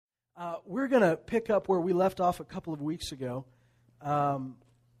We're going to pick up where we left off a couple of weeks ago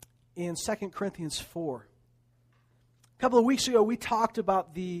in 2 Corinthians 4. A couple of weeks ago, we talked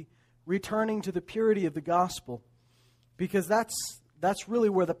about the returning to the purity of the gospel, because that's really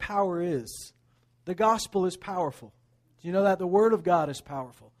where the power is. The gospel is powerful. Do you know that? The Word of God is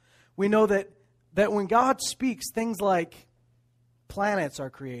powerful. We know that when God speaks, things like planets are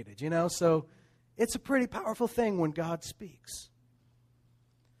created, so it's a pretty powerful thing when God speaks.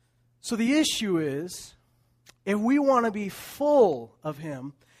 So the issue is, if we want to be full of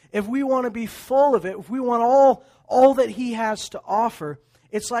Him, if we want to be full of it, if we want all that He has to offer,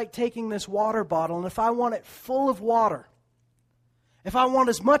 it's like taking this water bottle, and if I want it full of water, if I want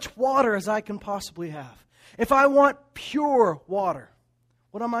as much water as I can possibly have, if I want pure water,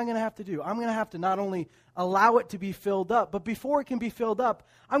 what am I going to have to do? I'm going to have to not only allow it to be filled up, but before it can be filled up,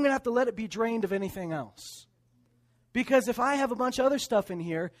 I'm going to have to let it be drained of anything else. Because if I have a bunch of other stuff in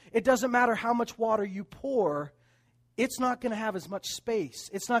here, it doesn't matter how much water you pour, it's not going to have as much space.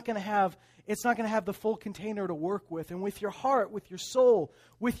 It's not going to have the full container to work with. And with your heart, with your soul,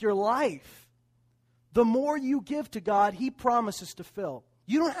 with your life, the more you give to God, He promises to fill.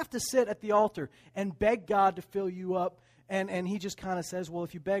 You don't have to sit at the altar and beg God to fill you up, and He just kind of says, well,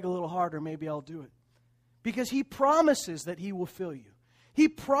 if you beg a little harder, maybe I'll do it. Because He promises that He will fill you. He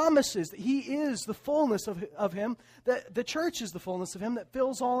promises that He is the fullness of Him, that the church is the fullness of Him that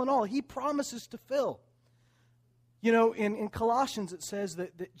fills all in all. He promises to fill. In Colossians it says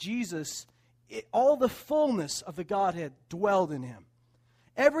that Jesus, all the fullness of the Godhead dwelled in Him.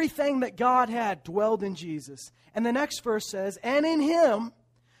 Everything that God had dwelled in Jesus. And the next verse says, and in Him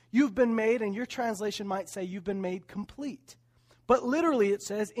you've been made, and your translation might say you've been made complete. But literally it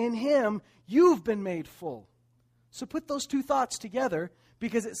says, in Him you've been made full. So put those two thoughts together,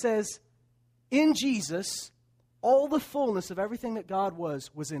 because it says, in Jesus, all the fullness of everything that God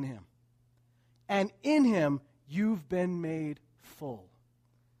was in Him. And in Him, you've been made full.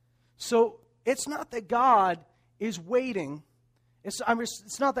 So it's not that God is waiting. It's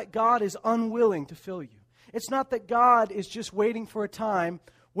not that God is unwilling to fill you. It's not that God is just waiting for a time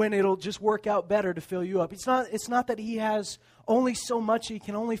when it'll just work out better to fill you up. It's not that He has only so much, He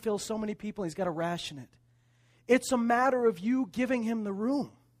can only fill so many people, He's got to ration it. It's a matter of you giving Him the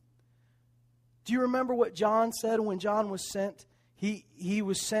room. Do you remember what John said when John was sent? He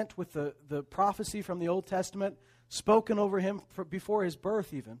was sent with the prophecy from the Old Testament, spoken over him before his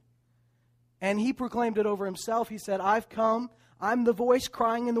birth even. And he proclaimed it over himself. He said, I've come, I'm the voice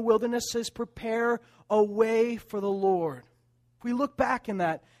crying in the wilderness, says, prepare a way for the Lord. If we look back in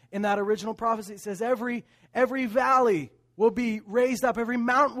that original prophecy, it says every valley will be raised up. Every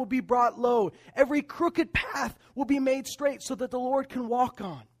mountain will be brought low. Every crooked path will be made straight so that the Lord can walk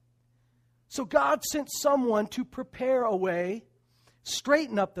on. So God sent someone to prepare a way,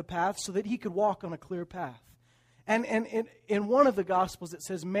 straighten up the path so that He could walk on a clear path. And in one of the Gospels it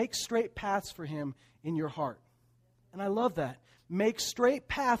says, make straight paths for Him in your heart. And I love that. Make straight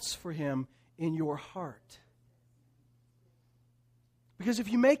paths for Him in your heart. Because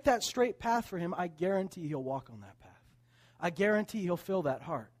if you make that straight path for Him, I guarantee He'll walk on that path. I guarantee He'll fill that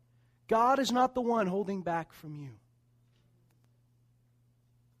heart. God is not the one holding back from you.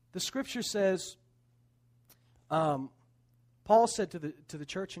 The Scripture says, Paul said to the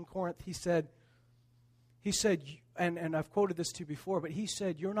church in Corinth, he said, and I've quoted this to you before, but he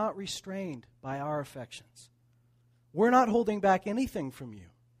said, you're not restrained by our affections. We're not holding back anything from you.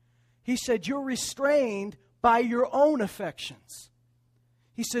 He said, you're restrained by your own affections.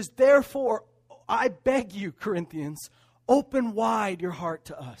 He says, therefore, I beg you, Corinthians, open wide your heart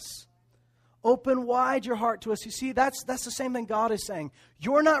to us. Open wide your heart to us. You see, that's the same thing God is saying.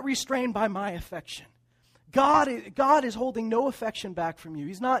 You're not restrained by my affection. God is holding no affection back from you.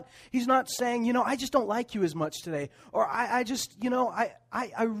 He's not saying, I just don't like you as much today. Or I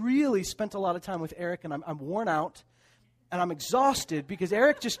really spent a lot of time with Eric, and I'm worn out, and I'm exhausted because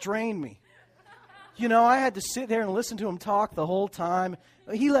Eric just drained me. I had to sit there and listen to him talk the whole time.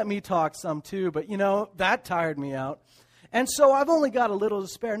 He let me talk some too, but that tired me out. And so I've only got a little to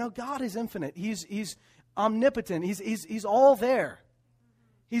spare. No, God is infinite. He's omnipotent. He's all there.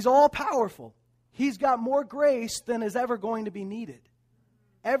 He's all powerful. He's got more grace than is ever going to be needed.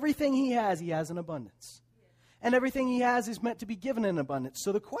 Everything He has in abundance. And everything He has is meant to be given in abundance.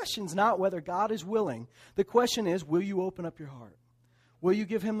 So the question's not whether God is willing. The question is, will you open up your heart? Will you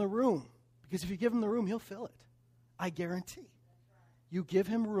give Him the room? Because if you give Him the room, He'll fill it. I guarantee. You give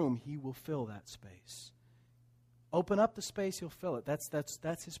Him room, He will fill that space. Open up the space, He'll fill it.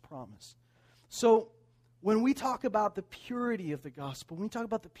 That's His promise. So when we talk about the purity of the gospel, when we talk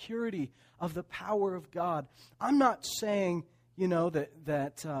about the purity of the power of God, I'm not saying,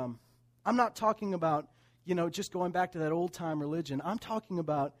 that I'm not talking about, just going back to that old-time religion. I'm talking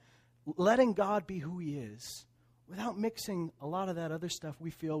about letting God be who he is without mixing a lot of that other stuff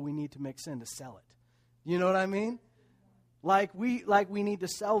we feel we need to mix in to sell it. You know what I mean? Like we need to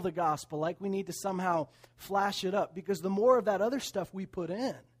sell the gospel, like we need to somehow flash it up. Because the more of that other stuff we put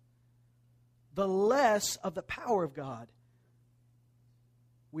in, the less of the power of God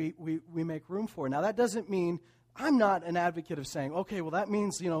we make room for. Now, that doesn't mean, I'm not an advocate of saying, okay, well, that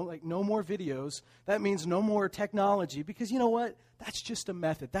means, no more videos. That means no more technology. Because you know what? That's just a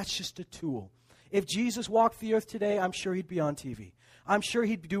method. That's just a tool. If Jesus walked the earth today, I'm sure he'd be on TV. I'm sure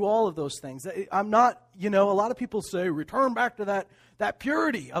he'd do all of those things. I'm not, a lot of people say, return back to that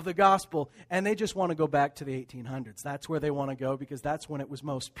purity of the gospel, and they just want to go back to the 1800s. That's where they want to go because that's when it was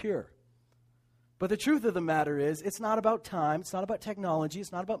most pure. But the truth of the matter is, it's not about time, it's not about technology,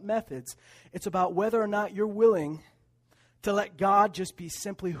 it's not about methods. It's about whether or not you're willing to let God just be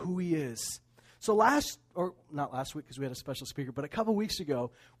simply who he is. So not last week because we had a special speaker, but a couple weeks ago,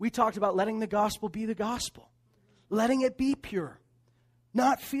 we talked about letting the gospel be the gospel. Letting it be pure.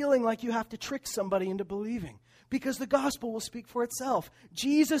 Not feeling like you have to trick somebody into believing. Because the gospel will speak for itself.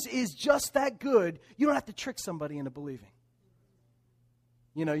 Jesus is just that good. You don't have to trick somebody into believing.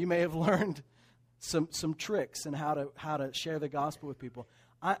 You may have learned some tricks in how to share the gospel with people.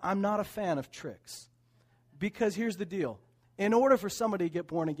 I'm not a fan of tricks. Because here's the deal. In order for somebody to get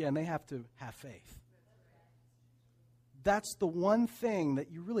born again, they have to have faith. That's the one thing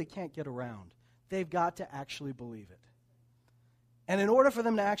that you really can't get around. They've got to actually believe it. And in order for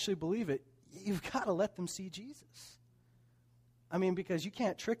them to actually believe it, you've got to let them see Jesus. Because you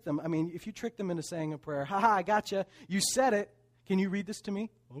can't trick them. If you trick them into saying a prayer, I gotcha, you said it. Can you read this to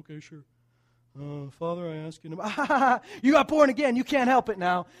me? Okay, sure. Father, I ask you to... you got born again. You can't help it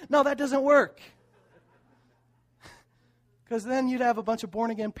now. No, that doesn't work. Because then you'd have a bunch of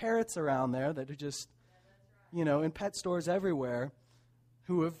born-again parrots around there that are just, in pet stores everywhere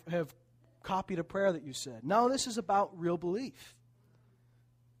who have copied a prayer that you said. No, this is about real belief.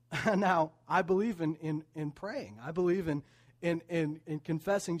 Now, I believe in praying. I believe in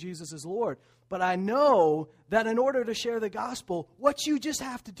confessing Jesus as Lord. But I know that in order to share the gospel, what you just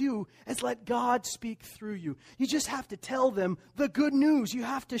have to do is let God speak through you. You just have to tell them the good news. You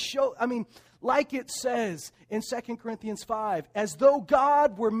have to show, like it says in 2 Corinthians 5, as though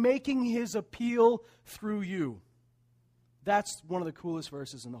God were making his appeal through you. That's one of the coolest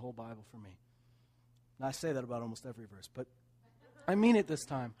verses in the whole Bible for me. And I say that about almost every verse, but I mean it this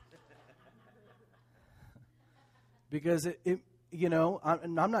time. Because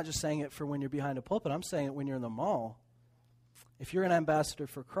I'm not just saying it for when you're behind a pulpit. I'm saying it when you're in the mall. If you're an ambassador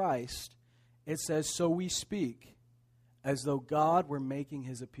for Christ, it says, so we speak as though God were making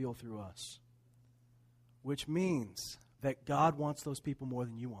his appeal through us. Which means that God wants those people more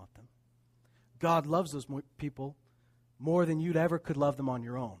than you want them. God loves those people more than you'd ever could love them on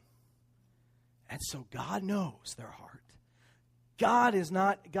your own. And so God knows their heart. God is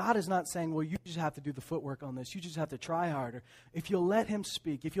not saying, well, you just have to do the footwork on this. You just have to try harder. If you'll let him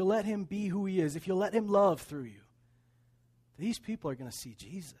speak, if you'll let him be who he is, if you'll let him love through you, these people are going to see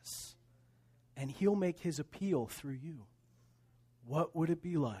Jesus. And he'll make his appeal through you. What would it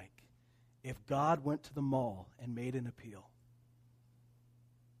be like if God went to the mall and made an appeal?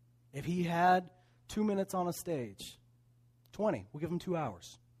 If he had 2 minutes on a stage, 20, we'll give him 2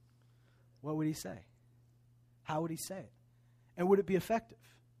 hours. What would he say? How would he say it? And would it be effective?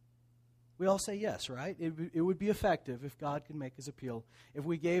 We all say yes, right? It would be effective if God could make his appeal. If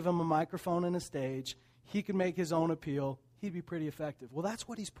we gave him a microphone and a stage, he could make his own appeal. He'd be pretty effective. Well, that's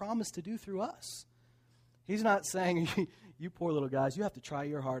what he's promised to do through us. He's not saying, you poor little guys, you have to try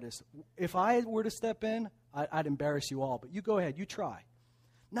your hardest. If I were to step in, I'd embarrass you all. But you go ahead, you try.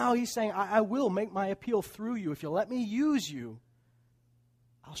 No, he's saying, I will make my appeal through you. If you'll let me use you,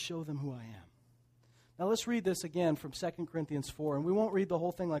 I'll show them who I am. Now let's read this again from 2 Corinthians 4. And we won't read the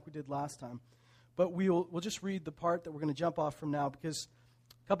whole thing like we did last time. But we'll just read the part that we're going to jump off from now. Because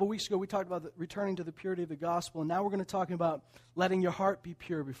a couple weeks ago we talked about returning to the purity of the gospel. And now we're going to talk about letting your heart be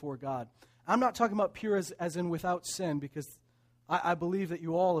pure before God. I'm not talking about pure as in without sin. Because I believe that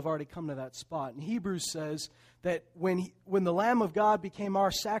you all have already come to that spot. And Hebrews says that when the Lamb of God became our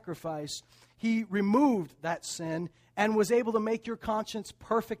sacrifice, he removed that sin and was able to make your conscience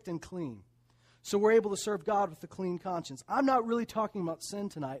perfect and clean. So we're able to serve God with a clean conscience. I'm not really talking about sin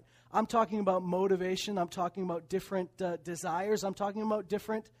tonight. I'm talking about motivation. I'm talking about different desires. I'm talking about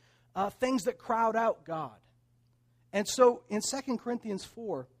different things that crowd out God. And so in 2 Corinthians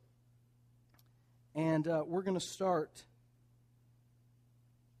 4, and we're going to start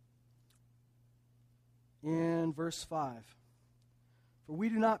in verse 5. For we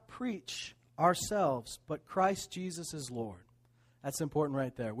do not preach ourselves, but Christ Jesus is Lord. That's important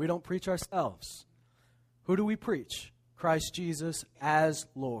right there. We don't preach ourselves. Who do we preach? Christ Jesus as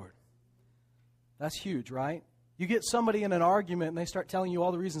Lord. That's huge, right? You get somebody in an argument and they start telling you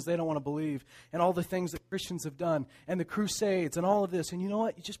all the reasons they don't want to believe and all the things that Christians have done and the crusades and all of this. And you know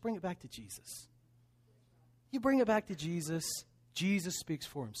what? You just bring it back to Jesus. You bring it back to Jesus. Jesus speaks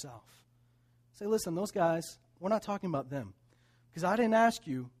for himself. Say, listen, those guys, we're not talking about them. Because I didn't ask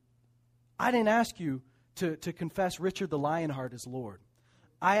you to confess Richard the Lionheart as Lord.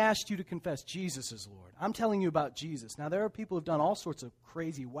 I asked you to confess Jesus as Lord. I'm telling you about Jesus. Now, there are people who have done all sorts of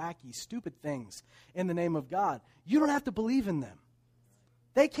crazy, wacky, stupid things in the name of God. You don't have to believe in them.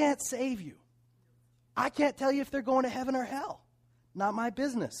 They can't save you. I can't tell you if they're going to heaven or hell. Not my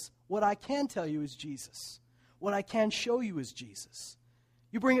business. What I can tell you is Jesus. What I can show you is Jesus.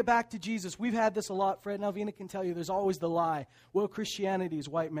 You bring it back to Jesus. We've had this a lot. Fred and Alvina can tell you there's always the lie. Well, Christianity is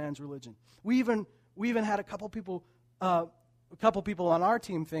white man's religion. We even had a couple people on our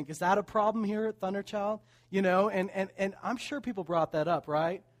team think, is that a problem here at Thunderchild? You know, and I'm sure people brought that up,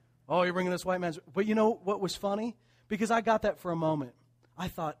 right? Oh, you're bringing this white man's... But you know what was funny? Because I got that for a moment. I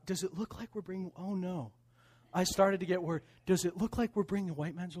thought, does it look like we're bringing... Oh, no. I started to get worried. Does it look like we're bringing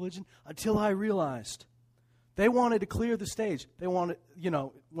white man's religion? Until I realized they wanted to clear the stage. They wanted, you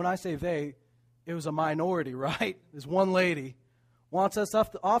know, when I say they, it was a minority, right? There's one lady wants us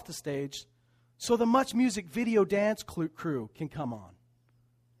off the stage so the Much Music video dance crew can come on.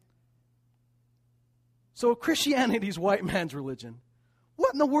 So Christianity's white man's religion.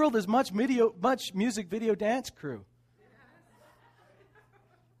 What in the world is Much Music video dance crew?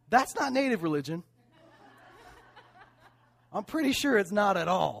 That's not native religion. I'm pretty sure it's not at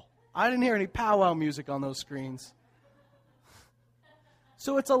all. I didn't hear any powwow music on those screens.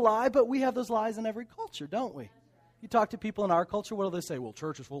 So it's a lie, but we have those lies in every culture, don't we? You talk to people in our culture, what do they say? Well,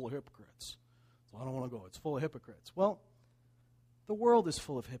 church is full of hypocrites. So I don't want to go. It's full of hypocrites. Well, the world is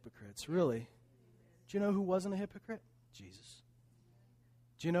full of hypocrites, really. Do you know who wasn't a hypocrite? Jesus.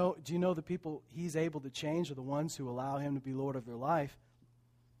 Do you know the people he's able to change are the ones who allow him to be Lord of their life?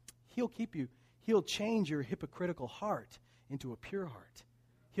 He'll keep you. He'll change your hypocritical heart into a pure heart.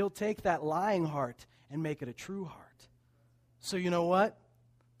 He'll take that lying heart and make it a true heart. So you know what?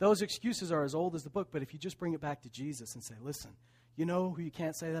 Those excuses are as old as the book, but if you just bring it back to Jesus and say, listen, you know who you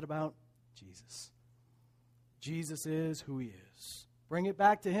can't say that about? Jesus. Jesus is who he is. Bring it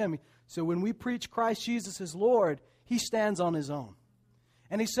back to him. So when we preach Christ Jesus as Lord, he stands on his own.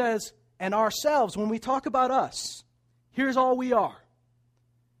 And he says, and ourselves, when we talk about us, here's all we are.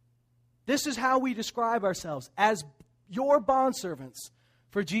 This is how we describe ourselves, as your bondservants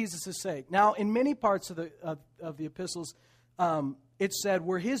for Jesus' sake. Now, in many parts of the epistles, it said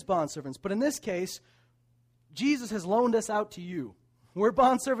we're his bondservants. But in this case, Jesus has loaned us out to you. We're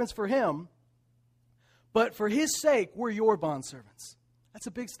bondservants for him, but for his sake, we're your bondservants. That's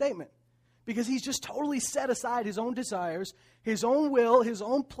a big statement, because he's just totally set aside his own desires, his own will, his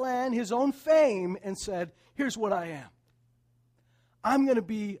own plan, his own fame, and said, here's what I am. I'm going to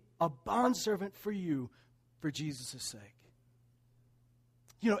be a bondservant for you for Jesus' sake.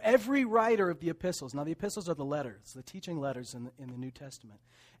 You know, every writer of the epistles, now the epistles are the letters, the teaching letters in the New Testament.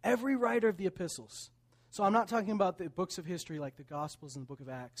 Every writer of the epistles, so I'm not talking about the books of history like the Gospels and the book of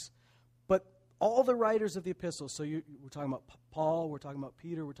Acts, but all the writers of the epistles, so we're talking about Paul, we're talking about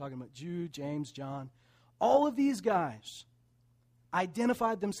Peter, we're talking about Jude, James, John. All of these guys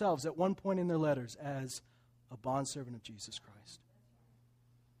identified themselves at one point in their letters as a bondservant of Jesus Christ.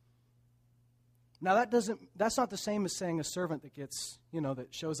 Now that's not the same as saying a servant that gets, that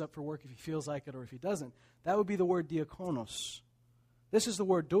shows up for work if he feels like it or if he doesn't. That would be the word diakonos. This is the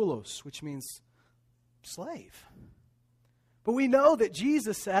word doulos, which means slave. But we know that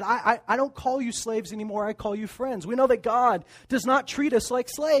Jesus said, I don't call you slaves anymore, I call you friends. We know that God does not treat us like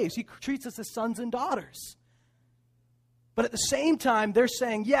slaves. He treats us as sons and daughters. But at the same time, they're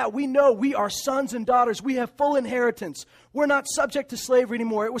saying, yeah, we know we are sons and daughters. We have full inheritance. We're not subject to slavery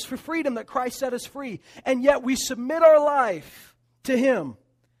anymore. It was for freedom that Christ set us free. And yet we submit our life to him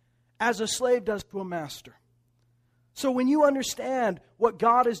as a slave does to a master. So when you understand what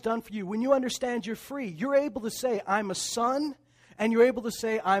God has done for you, when you understand you're free, you're able to say, I'm a son, and you're able to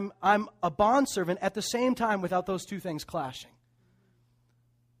say, I'm a bondservant at the same time without those two things clashing.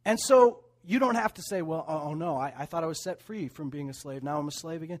 And so you don't have to say, well, oh no, I thought I was set free from being a slave. Now I'm a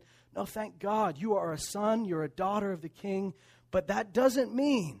slave again. No, thank God. You are a son. You're a daughter of the King. But that doesn't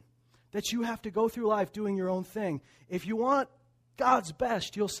mean that you have to go through life doing your own thing. If you want God's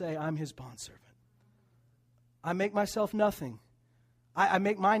best, you'll say, I'm his bondservant. I make myself nothing. I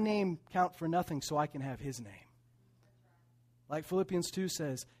make my name count for nothing so I can have his name. Like Philippians 2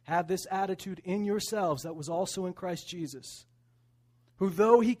 says, have this attitude in yourselves that was also in Christ Jesus, who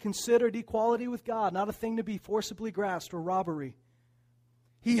though he considered equality with God not a thing to be forcibly grasped or robbery,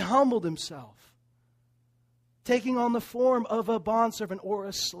 he humbled himself, taking on the form of a bondservant or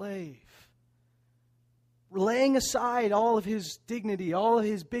a slave, laying aside all of his dignity, all of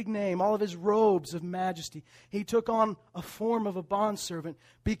his big name, all of his robes of majesty. He took on a form of a bondservant,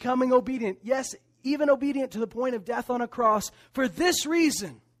 becoming obedient. Yes, even obedient to the point of death on a cross. For this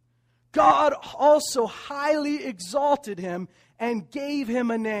reason, God also highly exalted him and gave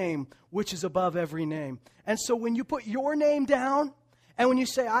him a name which is above every name. And so when you put your name down, and when you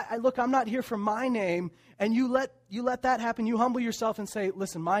say, look, I'm not here for my name, and you let that happen, you humble yourself and say,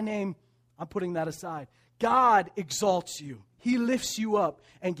 listen, my name, I'm putting that aside. God exalts you. He lifts you up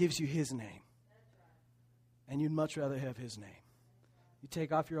and gives you his name. And you'd much rather have his name. You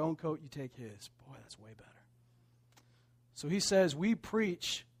take off your own coat, you take his. Boy, that's way better. So he says, we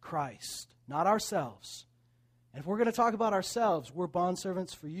preach Christ, not ourselves. And if we're going to talk about ourselves, we're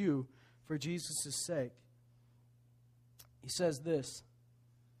bondservants for you, for Jesus' sake. He says this,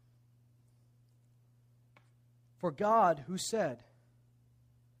 for God who said,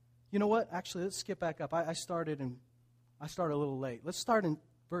 you know what? Actually, let's skip back up. I started a little late. Let's start in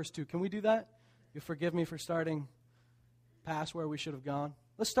verse 2. Can we do that? You forgive me for starting past where we should have gone.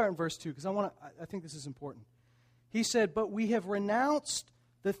 Let's start in verse 2 because I think this is important. He said, but we have renounced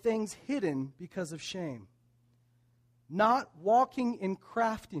the things hidden because of shame, not walking in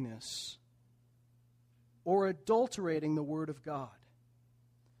craftiness or adulterating the word of God.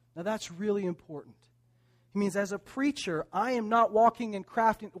 Now that's really important. He means as a preacher, I am not walking in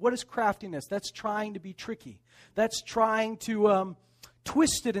craftiness. What is craftiness? That's trying to be tricky. That's trying to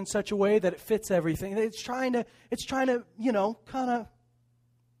twist it in such a way that it fits everything. It's trying to, kind of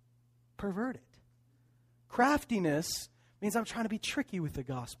pervert it. Craftiness means I'm trying to be tricky with the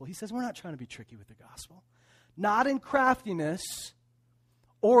gospel. He says we're not trying to be tricky with the gospel. Not in craftiness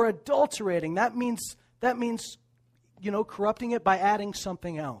or adulterating. That means corrupting it by adding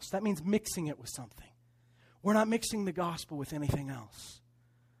something else. That means mixing it with something. We're not mixing the gospel with anything else.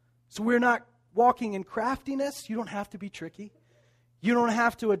 So we're not walking in craftiness. You don't have to be tricky. You don't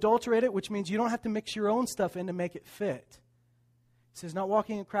have to adulterate it, which means you don't have to mix your own stuff in to make it fit. He says not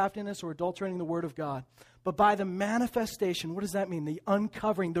walking in craftiness or adulterating the word of God, but by the manifestation. What does that mean? The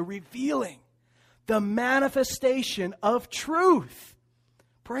uncovering, the revealing, the manifestation of truth.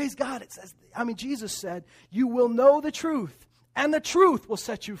 Praise God. It says, Jesus said, you will know the truth, and the truth will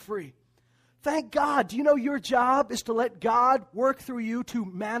set you free. Thank God. Do you know your job is to let God work through you to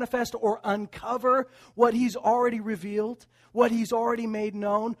manifest or uncover what he's already revealed, what he's already made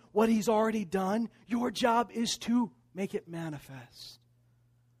known, what he's already done? Your job is to make it manifest.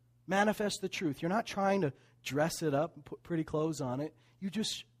 Manifest the truth. You're not trying to dress it up and put pretty clothes on it. You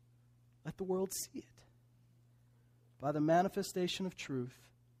just let the world see it. By the manifestation of truth,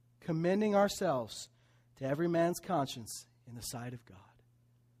 commending ourselves to every man's conscience in the sight of God.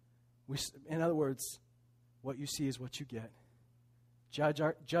 In other words, what you see is what you get.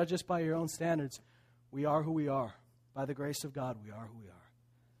 Judge us by your own standards. We are who we are. By the grace of God, we are who we are.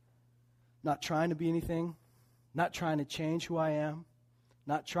 Not trying to be anything. Not trying to change who I am.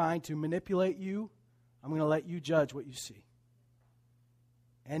 Not trying to manipulate you. I'm going to let you judge what you see.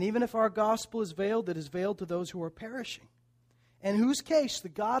 And even if our gospel is veiled, it is veiled to those who are perishing, in whose case the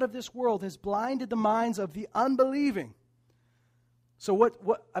God of this world has blinded the minds of the unbelieving. So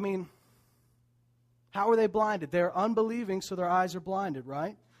how are they blinded? They're unbelieving, so their eyes are blinded,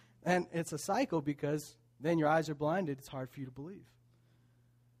 right? And it's a cycle because then your eyes are blinded. It's hard for you to believe.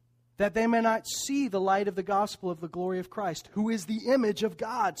 That they may not see the light of the gospel of the glory of Christ, who is the image of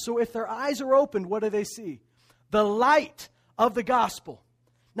God. So if their eyes are opened, what do they see? The light of the gospel.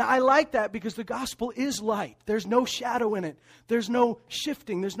 Now, I like that because the gospel is light. There's no shadow in it. There's no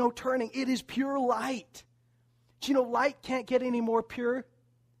shifting. There's no turning. It is pure light. Do you know light can't get any more pure?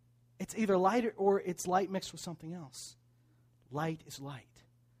 It's either light or it's light mixed with something else. Light is light.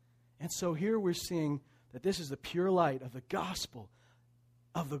 And so here we're seeing that this is the pure light of the gospel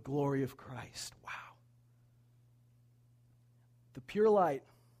of the glory of Christ. Wow. The pure light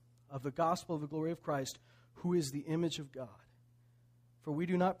of the gospel of the glory of Christ, who is the image of God. For we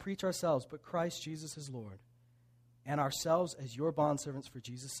do not preach ourselves, but Christ Jesus is Lord, and ourselves as your bondservants for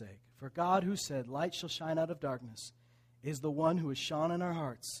Jesus' sake. For God, who said, light shall shine out of darkness, is the one who has shone in our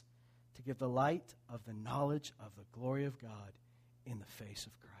hearts to give the light of the knowledge of the glory of God in the face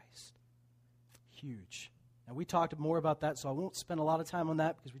of Christ. Huge. And we talked more about that, so I won't spend a lot of time on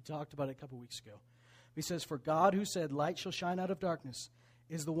that because we talked about it a couple weeks ago. He says, for God, who said, light shall shine out of darkness,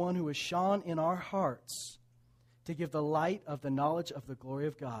 is the one who has shone in our hearts to give the light of the knowledge of the glory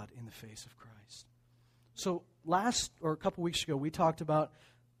of God in the face of Christ. So a couple weeks ago, we talked about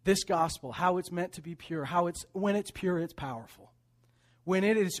this gospel, how it's meant to be pure, when it's pure, it's powerful. When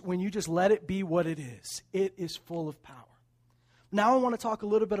you just let it be what it is full of power. Now I want to talk a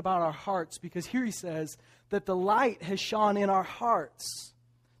little bit about our hearts, because here he says that the light has shone in our hearts,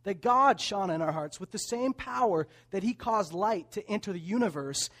 that God shone in our hearts with the same power that he caused light to enter the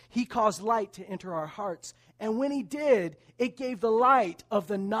universe. He caused light to enter our hearts. And when he did, it gave the light of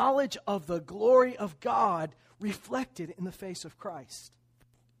the knowledge of the glory of God reflected in the face of Christ.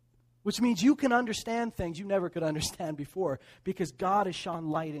 Which means you can understand things you never could understand before, because God has shone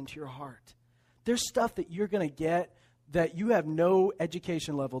light into your heart. There's stuff that you're going to get that you have no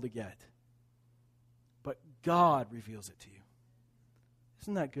education level to get. But God reveals it to you.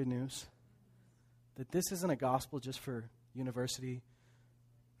 Isn't that good news? That this isn't a gospel just for university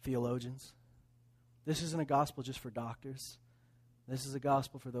theologians. This isn't a gospel just for doctors. This is a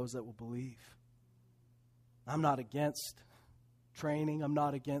gospel for those that will believe. I'm not against training. I'm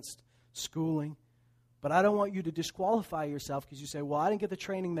not against schooling. But I don't want you to disqualify yourself because you say, well, I didn't get the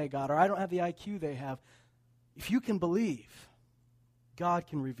training they got, or I don't have the IQ they have. If you can believe, God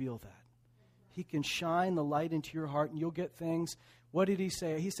can reveal that. He can shine the light into your heart, and you'll get things. What did he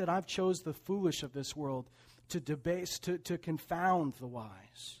say? He said, I've chose the foolish of this world to debase, to confound the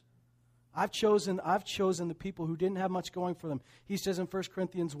wise. I've chosen the people who didn't have much going for them. He says in 1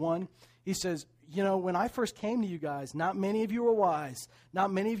 Corinthians 1, he says, when I first came to you guys, not many of you were wise.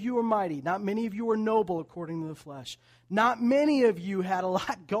 Not many of you were mighty. Not many of you were noble according to the flesh. Not many of you had a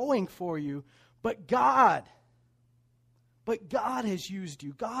lot going for you, but God has used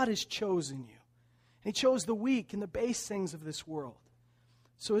you. God has chosen you. And he chose the weak and the base things of this world.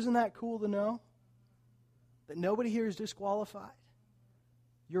 So isn't that cool to know? That nobody here is disqualified.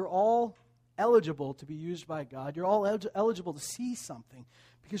 You're all eligible to be used by God. You're all eligible to see something.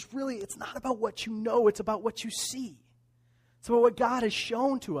 Because really, it's not about what you know. It's about what you see. It's about what God has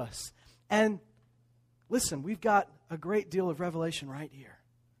shown to us. And listen, we've got a great deal of revelation right here.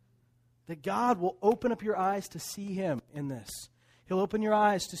 That God will open up your eyes to see him in this. He'll open your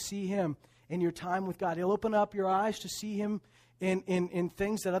eyes to see him in your time with God. He'll open up your eyes to see him in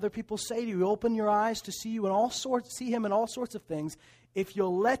things that other people say to you. He'll open your eyes to see him in all sorts of things if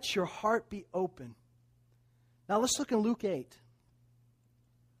you'll let your heart be open. Now let's look in Luke 8.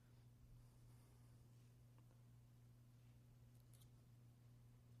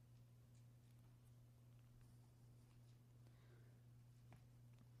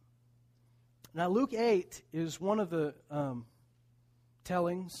 Now, Luke 8 is one of the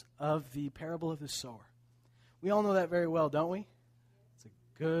tellings of the parable of the sower. We all know that very well, don't we? It's a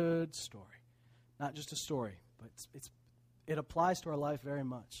good story. Not just a story, but it applies to our life very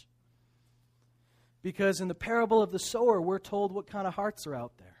much. Because in the parable of the sower, we're told what kind of hearts are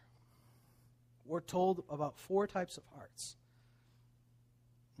out there. We're told about 4 types of hearts.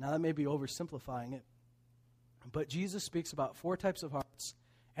 Now, that may be oversimplifying it, but Jesus speaks about 4 types of hearts.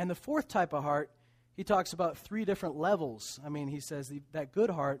 And the 4th type of heart, he talks about 3 different levels. I mean, he says that good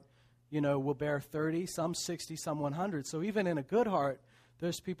heart, will bear 30, some 60, some 100. So even in a good heart,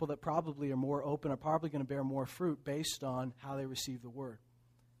 there's people that probably are more open, are probably going to bear more fruit based on how they receive the word.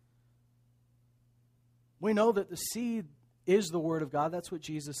 We know that the seed is the word of God. That's what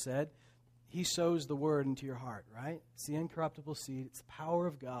Jesus said. He sows the word into your heart, right? It's the incorruptible seed. It's the power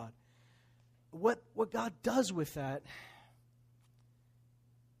of God. What God does with that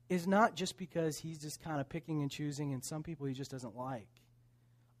is not just because he's just kind of picking and choosing, and some people he just doesn't like.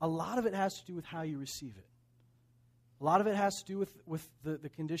 A lot of it has to do with how you receive it. A lot of it has to do with the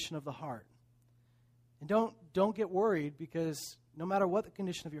condition of the heart. And don't get worried, because no matter what the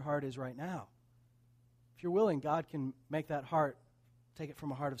condition of your heart is right now, if you're willing, God can make that heart, take it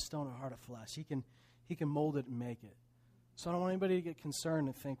from a heart of stone to a heart of flesh. He can mold it and make it. So I don't want anybody to get concerned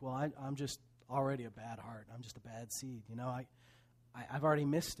and think, well, I'm just already a bad heart. I'm just a bad seed. I've already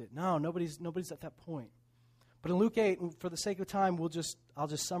missed it. No, nobody's at that point. But in Luke 8, and for the sake of time, I'll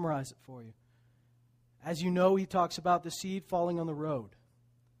just summarize it for you. As you know, he talks about the seed falling on the road.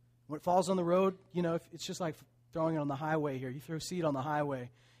 When it falls on the road, it's just like throwing it on the highway here. You throw seed on the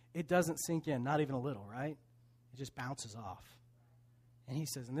highway, it doesn't sink in, not even a little, right? It just bounces off. And he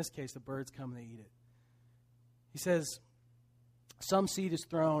says, in this case, the birds come and they eat it. He says, some seed is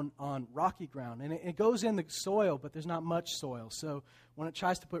thrown on rocky ground, and it goes in the soil, but there's not much soil. So when it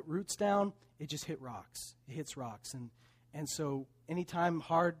tries to put roots down, it just hits rocks. It hits rocks. And so anytime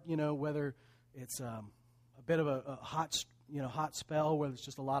hard, whether it's a bit of a hot spell, whether it's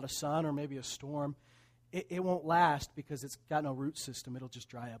just a lot of sun or maybe a storm, it won't last because it's got no root system. It'll just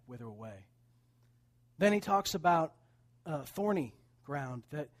dry up, wither away. Then he talks about thorny ground,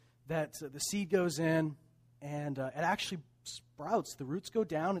 that the seed goes in and it actually sprouts. The roots go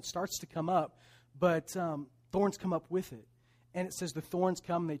down, it starts to come up, but thorns come up with it. And it says the thorns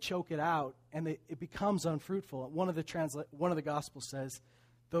come, they choke it out, and it becomes unfruitful. One of the Gospels says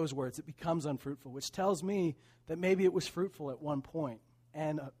those words, it becomes unfruitful, which tells me that maybe it was fruitful at one point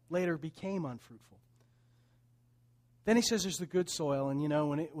and later became unfruitful. Then he says there's the good soil, and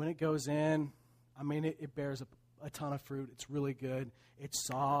when it goes in, it bears a ton of fruit. It's really good. It's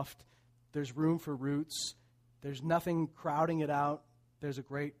soft. There's room for roots. There's nothing crowding it out. There's a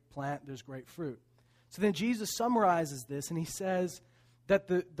great plant. There's great fruit. So then Jesus summarizes this, and he says that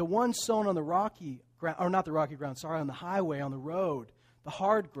the one sown on the rocky ground, or not the rocky ground, sorry, on the highway, on the road, the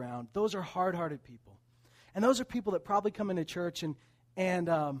hard ground, those are hard-hearted people. And those are people that probably come into church and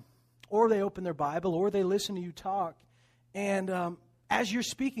or they open their Bible, or they listen to you talk, and as you're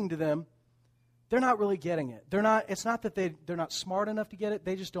speaking to them, they're not really getting it. It's not that they're not smart enough to get it.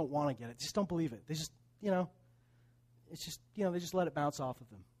 They just don't want to get it. They just don't believe it. They just, it's just, they just let it bounce off of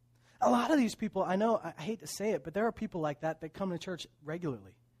them. A lot of these people, I know, I hate to say it, but there are people like that come to church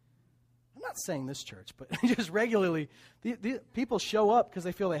regularly. I'm not saying this church, but just regularly. The people show up because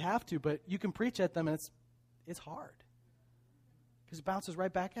they feel they have to, but you can preach at them and it's hard. Because it bounces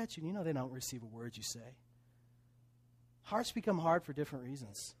right back at you, and they don't receive a word you say. Hearts become hard for different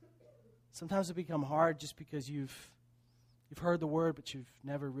reasons. Sometimes they become hard just because you've heard the word, but you've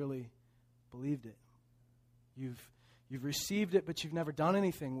never really believed it. You've received it, but you've never done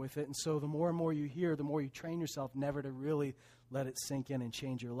anything with it. And so the more and more you hear, the more you train yourself never to really let it sink in and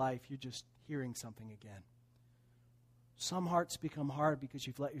change your life. You're just hearing something again. Some hearts become hard because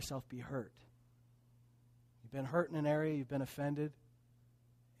you've let yourself be hurt. You've been hurt in an area, you've been offended.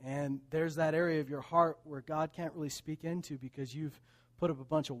 And there's that area of your heart where God can't really speak into because you've put up a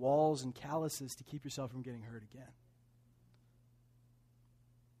bunch of walls and calluses to keep yourself from getting hurt again.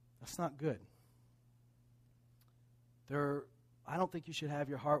 That's not good. I don't think you should have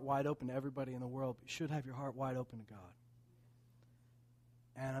your heart wide open to everybody in the world, but you should have your heart wide open to God.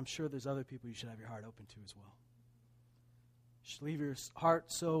 And I'm sure there's other people you should have your heart open to as well. You should leave your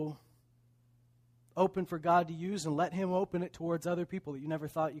heart so open for God to use and let Him open it towards other people that you never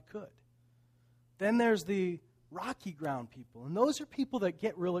thought you could. Then there's the rocky ground people. And those are people that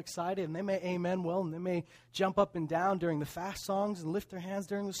get real excited, and they may amen well, and they may jump up and down during the fast songs and lift their hands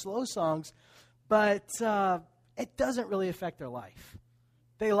during the slow songs. But it doesn't really affect their life.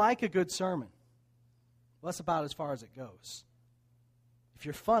 They like a good sermon. Well, that's about as far as it goes. If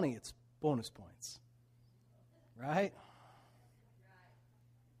you're funny, it's bonus points. Right?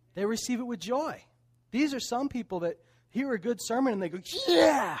 They receive it with joy. These are some people that hear a good sermon and they go,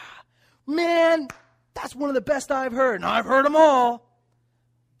 yeah, man, that's one of the best I've heard. And I've heard them all.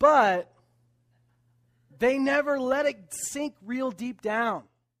 But they never let it sink real deep down.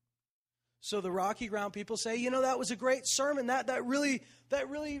 So the rocky ground people say, that was a great sermon. That really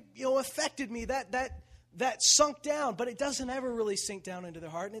affected me. That sunk down. But it doesn't ever really sink down into their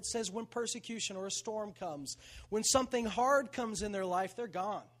heart. And it says when persecution or a storm comes, when something hard comes in their life, they're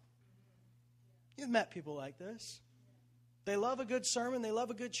gone. You've met people like this. They love a good sermon. They love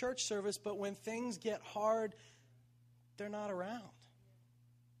a good church service. But when things get hard, they're not around.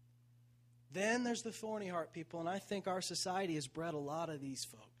 Then there's the thorny heart people. And I think our society has bred a lot of these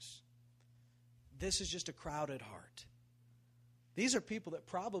folks. This is just a crowded heart. These are people that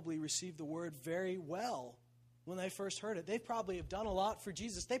probably received the word very well when they first heard it. They probably have done a lot for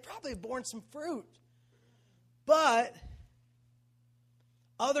Jesus. They probably have borne some fruit. But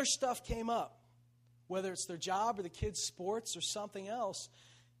other stuff came up. Whether it's their job or the kids' sports or something else,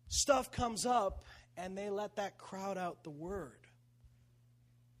 stuff comes up and they let that crowd out the word.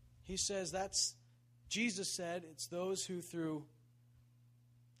 He says Jesus said, it's those who through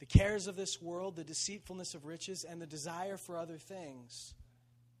the cares of this world, the deceitfulness of riches, and the desire for other things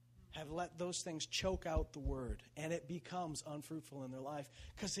have let those things choke out the word, and it becomes unfruitful in their life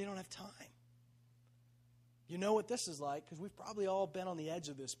because they don't have time. You know what this is like because we've probably all been on the edge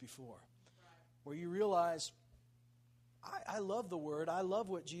of this before, where you realize, I love the word, I love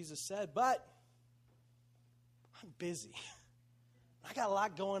what Jesus said, but I'm busy. I got a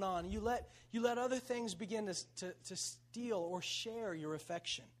lot going on. You let other things begin to steal or share your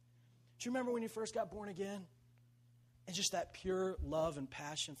affection. Do you remember when you first got born again? And just that pure love and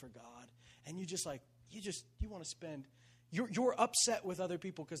passion for God. And you want to spend, you're upset with other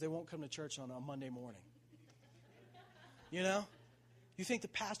people because they won't come to church on a Monday morning. You think the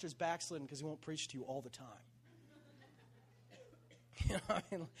pastor's backslidden because he won't preach to you all the time.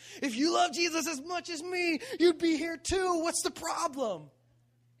 If you love Jesus as much as me, you'd be here too. What's the problem?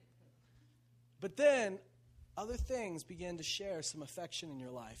 But then other things begin to share some affection in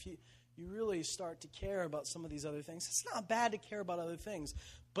your life. You really start to care about some of these other things. It's not bad to care about other things,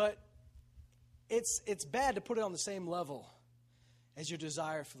 but it's bad to put it on the same level as your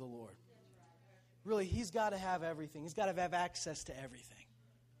desire for the Lord. Really, He's got to have everything. He's got to have access to everything.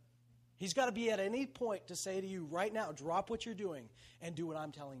 He's got to be at any point to say to you right now, drop what you're doing and do what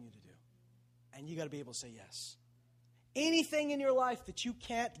I'm telling you to do. And you got to be able to say yes. Anything in your life that you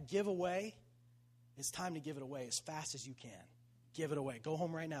can't give away, it's time to give it away as fast as you can. Give it away. Go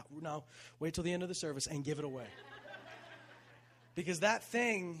home right now. No, wait till the end of the service and give it away. Because that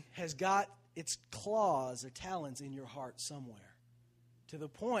thing has got its claws or talons in your heart somewhere, to the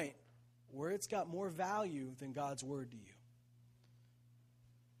point where it's got more value than God's word to you.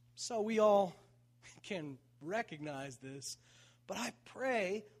 So we all can recognize this, but I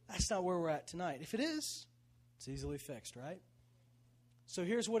pray that's not where we're at tonight. If it is, it's easily fixed, right? So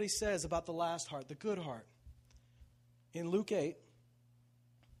here's what he says about the last heart, the good heart. In Luke 8,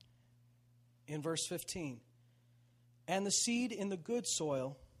 in verse 15, and the seed in the good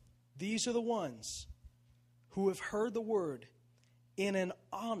soil, these are the ones who have heard the word in an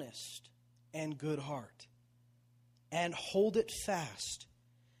honest and good heart, and hold it fast,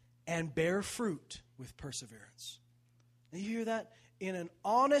 and bear fruit with perseverance. Now you hear that? In an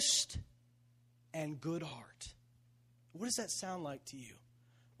honest and good heart. What does that sound like to you?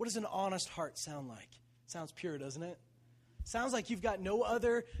 What does an honest heart sound like? It sounds pure, doesn't it? Sounds like you've got no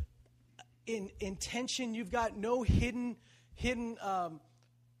other intention. You've got no hidden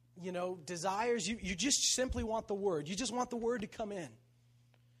desires. You just simply want the word. You just want the word to come in.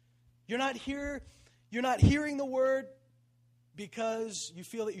 You're not hearing the word because you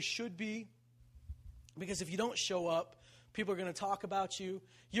feel that you should be. Because if you don't show up, people are going to talk about you.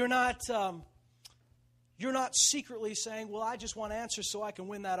 You're not secretly saying, well, I just want answers so I can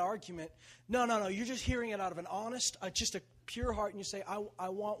win that argument. No. You're just hearing it out of an honest, just a pure heart. And you say, I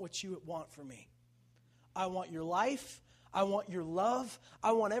want what you want for me. I want your life. I want your love.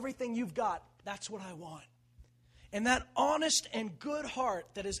 I want everything you've got. That's what I want. And that honest and good heart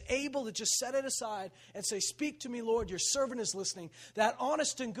that is able to just set it aside and say, speak to me, Lord, your servant is listening. That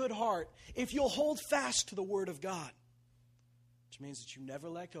honest and good heart, if you'll hold fast to the word of God, which means that you never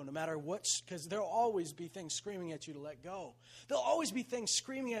let go, no matter what, because there'll always be things screaming at you to let go. There'll always be things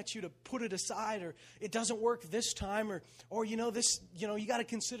screaming at you to put it aside, or it doesn't work this time, or you got to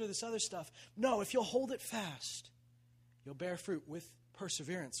consider this other stuff. No, if you'll hold it fast, you'll bear fruit with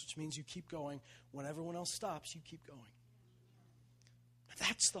perseverance, which means you keep going. When everyone else stops, you keep going.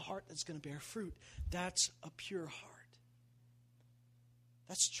 That's the heart that's going to bear fruit. That's a pure heart.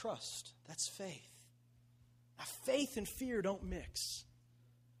 That's trust. That's faith. Now, faith and fear don't mix.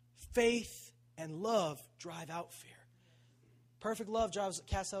 Faith and love drive out fear. Perfect love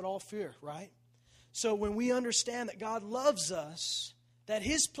casts out all fear, right? So when we understand that God loves us, that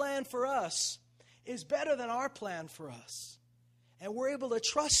His plan for us is better than our plan for us, and we're able to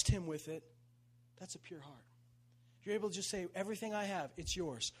trust Him with it, that's a pure heart. You're able to just say, everything I have, it's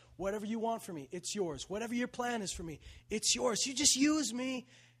yours. Whatever you want for me, it's yours. Whatever your plan is for me, it's yours. You just use me.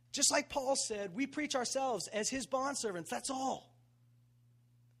 Just like Paul said, we preach ourselves as his bondservants. That's all.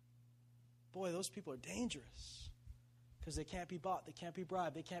 Boy, those people are dangerous because they can't be bought. They can't be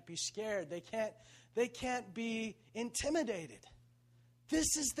bribed. They can't be scared. They can't be intimidated.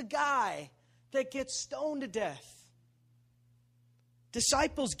 This is the guy that gets stoned to death.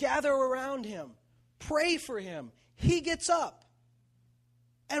 Disciples gather around him, pray for him. He gets up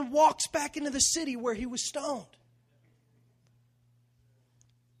and walks back into the city where he was stoned.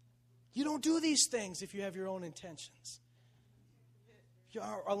 You don't do these things if you have your own intentions.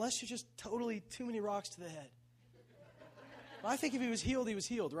 Unless you're just totally too many rocks to the head. Well, I think if he was healed, right?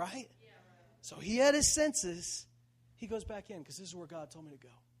 Yeah, right? So he had his senses. He goes back in because this is where God told me to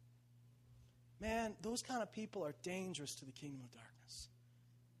go. Man, those kind of people are dangerous to the kingdom of darkness.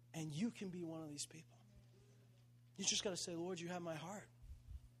 And you can be one of these people. You just got to say, Lord, you have my heart.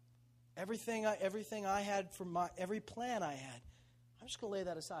 Everything I had every plan I had, I'm just going to lay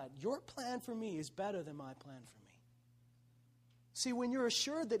that aside. Your plan for me is better than my plan for me. See, when you're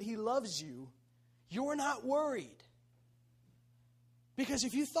assured that He loves you, you're not worried. Because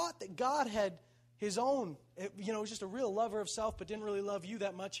if you thought that God had His own, was just a real lover of self but didn't really love you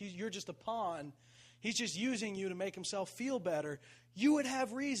that much, you're just a pawn, He's just using you to make Himself feel better, you would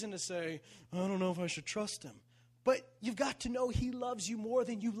have reason to say, I don't know if I should trust Him. But you've got to know He loves you more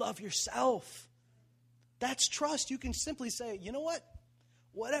than you love yourself. That's trust. You can simply say, you know what?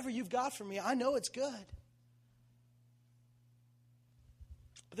 Whatever you've got for me, I know it's good.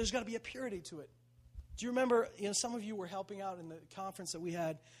 But there's got to be a purity to it. Do you remember, some of you were helping out in the conference that we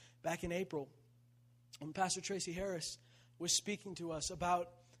had back in April. Pastor Tracy Harris was speaking to us about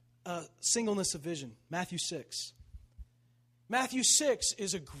singleness of vision, Matthew 6. Matthew 6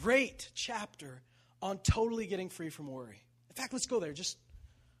 is a great chapter on totally getting free from worry. In fact, let's go there.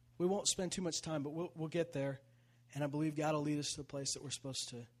 We won't spend too much time, but we'll get there. And I believe God will lead us to the place that we're supposed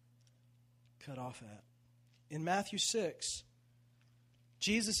to cut off at. In Matthew 6,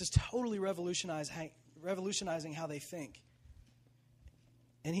 Jesus is totally revolutionizing how they think.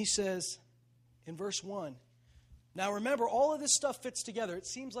 And he says in verse 1, now remember, all of this stuff fits together. It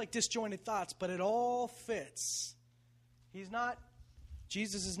seems like disjointed thoughts, but it all fits.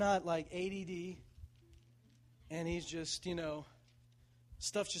 Jesus is not like ADD, and he's just,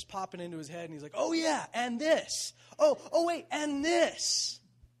 stuff's just popping into his head, and he's like, oh yeah, and this. Oh wait, and this.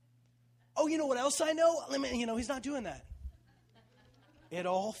 Oh, you know what else I know? He's not doing that. It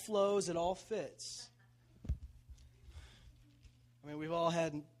all flows, it all fits. We've all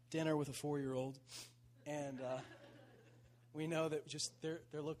had dinner with a 4-year-old, and we know that just they're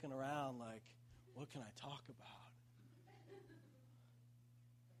looking around like, what can I talk about?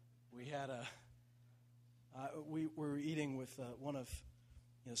 We had we were eating with one of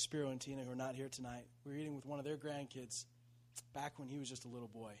Spiro and Tina, who are not here tonight. We were eating with one of their grandkids back when he was just a little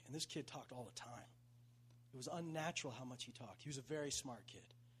boy, and this kid talked all the time. It was unnatural how much he talked. He was a very smart kid,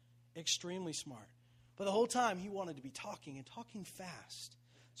 extremely smart. But the whole time he wanted to be talking and talking fast.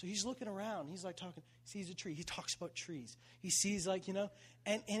 So he's looking around. He's like talking. He sees a tree. He talks about trees. He sees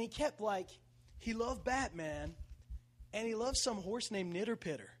and he kept he loved Batman, and he loved some horse named Knitter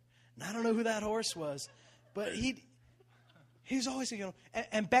Pitter. And I don't know who that horse was, but he's always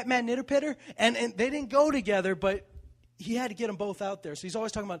and Batman Knitter Pitter, and they didn't go together, but he had to get them both out there. So he's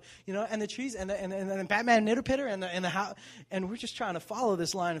always talking about and the trees and Batman Knitter Pitter and the house, and we're just trying to follow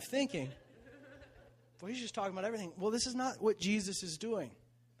this line of thinking. Well, he's just talking about everything. Well, this is not what Jesus is doing.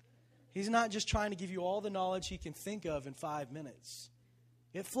 He's not just trying to give you all the knowledge he can think of in 5 minutes.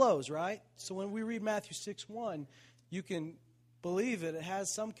 It flows, right? So when we read Matthew 6:1, you can believe that it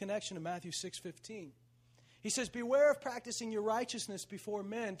has some connection to Matthew 6:15. He says, beware of practicing your righteousness before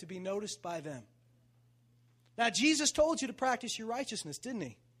men to be noticed by them. Now, Jesus told you to practice your righteousness, didn't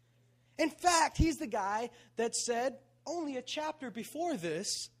he? In fact, he's the guy that said, only a chapter before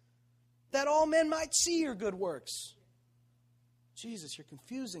this, that all men might see your good works. Jesus, you're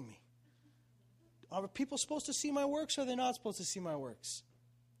confusing me. Are people supposed to see my works, or are they not supposed to see my works?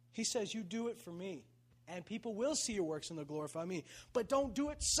 He says, you do it for me, and people will see your works and they'll glorify me. But don't do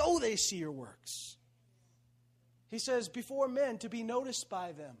it so they see your works. He says, before men to be noticed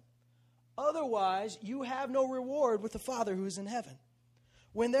by them. Otherwise, you have no reward with the Father who is in heaven.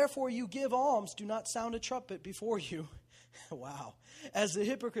 When therefore you give alms, do not sound a trumpet before you. Wow. As the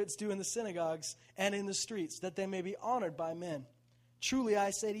hypocrites do in the synagogues and in the streets, that they may be honored by men. Truly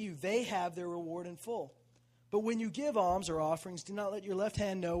I say to you, they have their reward in full. But when you give alms or offerings, do not let your left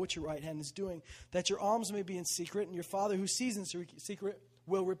hand know what your right hand is doing, that your alms may be in secret, and your Father who sees in secret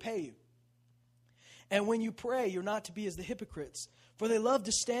will repay you. And when you pray, you're not to be as the hypocrites, for they love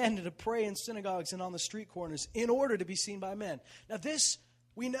to stand and to pray in synagogues and on the street corners in order to be seen by men. Now this,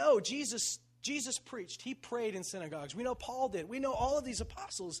 we know, Jesus preached. He prayed in synagogues. We know Paul did. We know all of these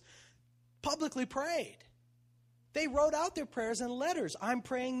apostles publicly prayed. They wrote out their prayers in letters. I'm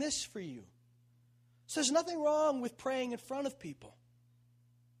praying this for you. So there's nothing wrong with praying in front of people.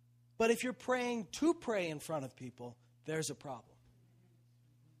 But if you're praying to pray in front of people, there's a problem.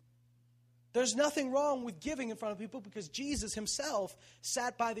 There's nothing wrong with giving in front of people, because Jesus himself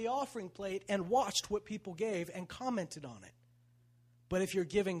sat by the offering plate and watched what people gave and commented on it. But if you're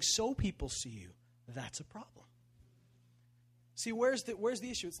giving so people see you, that's a problem. See, where's the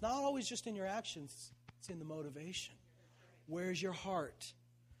issue? It's not always just in your actions. It's in the motivation. Where's your heart?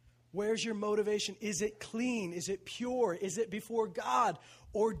 Where's your motivation? Is it clean? Is it pure? Is it before God?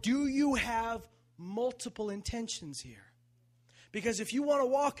 Or do you have multiple intentions here? Because if you want to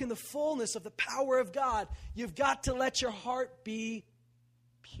walk in the fullness of the power of God, you've got to let your heart be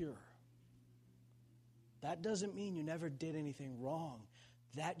pure. That doesn't mean you never did anything wrong.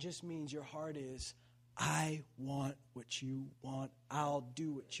 That just means your heart is, I want what you want. I'll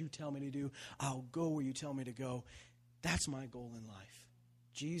do what you tell me to do. I'll go where you tell me to go. That's my goal in life.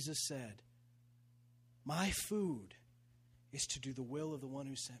 Jesus said, my food is to do the will of the one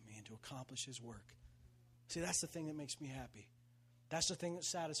who sent me and to accomplish his work. See, that's the thing that makes me happy. That's the thing that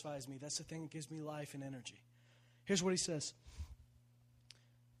satisfies me. That's the thing that gives me life and energy. Here's what he says.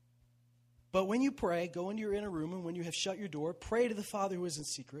 But when you pray, go into your inner room, and when you have shut your door, pray to the Father who is in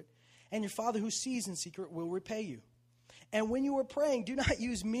secret, and your Father who sees in secret will repay you. And when you are praying, do not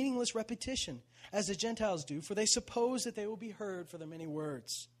use meaningless repetition, as the Gentiles do, for they suppose that they will be heard for their many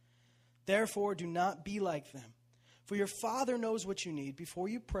words. Therefore, do not be like them. For your Father knows what you need. Before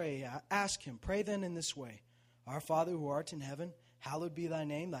you pray, ask him. Pray then in this way. Our Father who art in heaven, hallowed be thy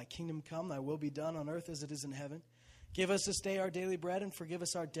name. Thy kingdom come, thy will be done on earth as it is in heaven. Give us this day our daily bread, and forgive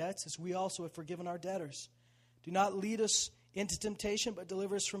us our debts, as we also have forgiven our debtors. Do not lead us into temptation, but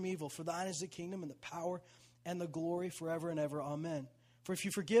deliver us from evil. For thine is the kingdom and the power and the glory forever and ever. Amen. For if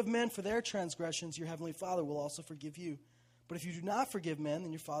you forgive men for their transgressions, your heavenly Father will also forgive you. But if you do not forgive men,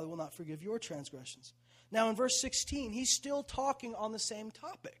 then your Father will not forgive your transgressions. Now in verse 16, he's still talking on the same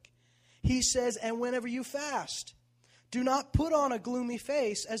topic. He says, and whenever you fast, do not put on a gloomy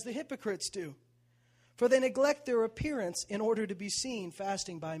face as the hypocrites do. For they neglect their appearance in order to be seen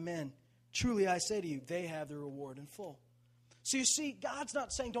fasting by men. Truly I say to you, they have their reward in full. So you see, God's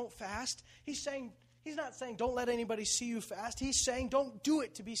not saying don't fast. He's not saying don't let anybody see you fast. He's saying don't do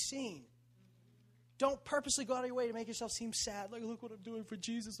it to be seen. Don't purposely go out of your way to make yourself seem sad. Like, look what I'm doing for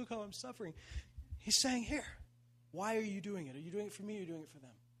Jesus. Look how I'm suffering. He's saying, here, why are you doing it? Are you doing it for me or are you doing it for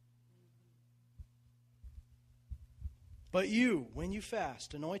them? But you, when you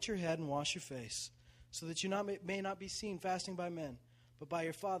fast, anoint your head and wash your face, so that you may not be seen fasting by men, but by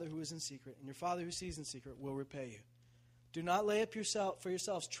your Father who is in secret. And your Father who sees in secret will repay you. Do not lay up for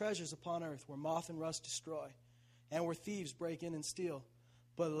yourselves treasures upon earth, where moth and rust destroy, and where thieves break in and steal.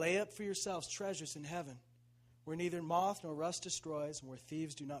 But lay up for yourselves treasures in heaven, where neither moth nor rust destroys, and where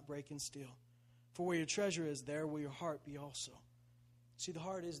thieves do not break and steal. For where your treasure is, there will your heart be also. See, the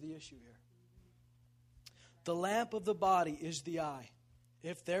heart is the issue here. The lamp of the body is the eye.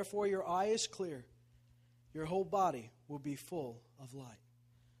 If therefore your eye is clear, your whole body will be full of light.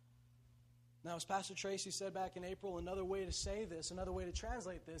 Now, as Pastor Tracy said back in April, another way to say this, another way to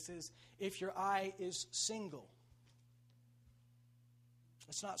translate this is if your eye is single.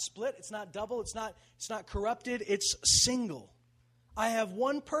 It's not split, it's not double, it's not corrupted, it's single. I have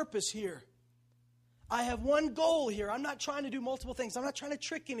one purpose here. I have one goal here. I'm not trying to do multiple things. I'm not trying to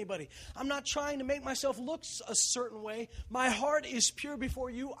trick anybody. I'm not trying to make myself look a certain way. My heart is pure before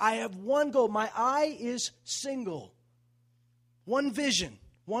you. I have one goal. My eye is single. One vision,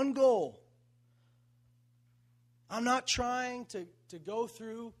 one goal. I'm not trying to go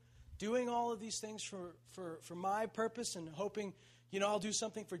through doing all of these things for my purpose and hoping, I'll do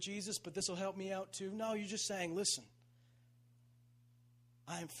something for Jesus, but this will help me out too. No, you're just saying, listen,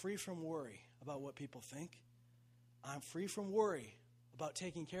 I am free from worry about what people think. I'm free from worry about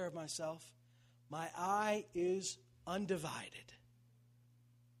taking care of myself. My eye is undivided.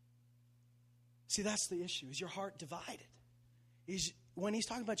 See, that's the issue. Is your heart divided? When he's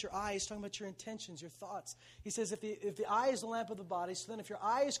talking about your eye, he's talking about your intentions, your thoughts. He says if the eye is the lamp of the body, so then if your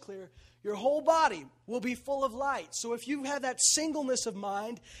eye is clear, your whole body will be full of light. So if you have that singleness of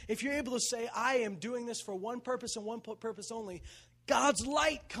mind, if you're able to say, I am doing this for one purpose and one purpose only, God's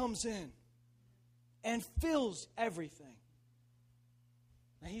light comes in and fills everything.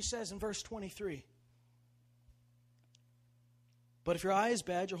 Now he says in verse 23, but if your eye is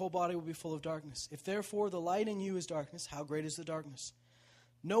bad, your whole body will be full of darkness. If therefore the light in you is darkness, how great is the darkness?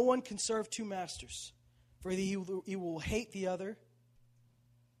 No one can serve two masters, for he will hate the other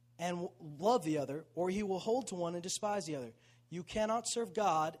and love the other, or he will hold to one and despise the other. You cannot serve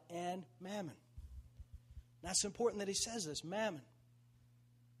God and mammon. That's important that he says this, mammon.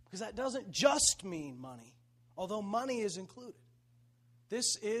 Because that doesn't just mean money, although money is included.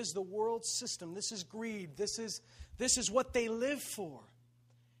 This is the world system. This is greed. This is what they live for.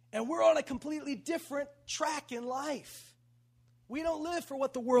 And we're on a completely different track in life. We don't live for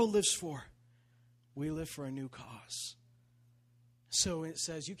what the world lives for. We live for a new cause. So it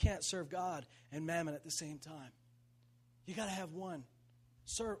says you can't serve God and mammon at the same time. You got to have one.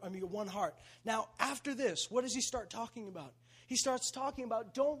 One heart. Now, after this, what does he start talking about? He starts talking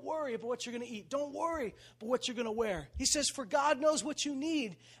about don't worry about what you're going to eat. Don't worry about what you're going to wear. He says, for God knows what you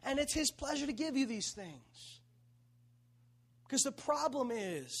need, and it's his pleasure to give you these things. Because the problem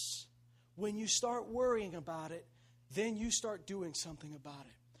is, when you start worrying about it, then you start doing something about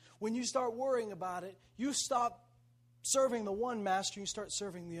it. When you start worrying about it, you stop serving the one master, you start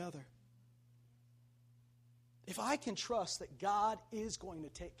serving the other. If I can trust that God is going to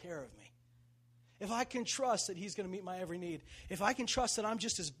take care of me, if I can trust that he's going to meet my every need, if I can trust that I'm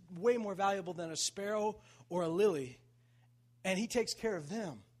just as way more valuable than a sparrow or a lily, and he takes care of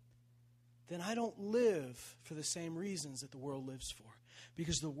them, then I don't live for the same reasons that the world lives for.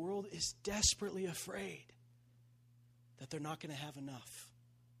 Because the world is desperately afraid that they're not going to have enough.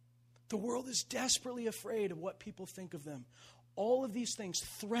 The world is desperately afraid of what people think of them. All of these things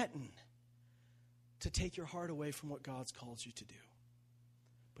threaten to take your heart away from what God's called you to do.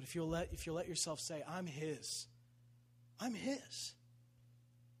 But if you'll let yourself say, I'm his. I'm his.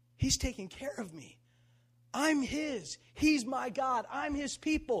 He's taking care of me. I'm His. He's my God. I'm His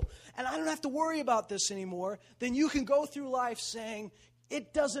people. And I don't have to worry about this anymore. Then you can go through life saying,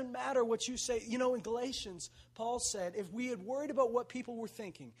 it doesn't matter what you say. You know, in Galatians, Paul said, if we had worried about what people were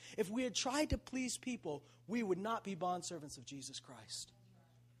thinking, if we had tried to please people, we would not be bondservants of Jesus Christ.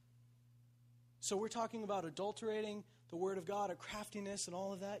 So we're talking about adulterating the Word of God, or craftiness and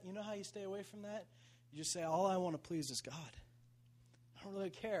all of that. You know how you stay away from that? You just say, all I want to please is God. I don't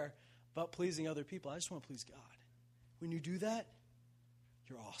really care about pleasing other people. I just want to please God. When you do that,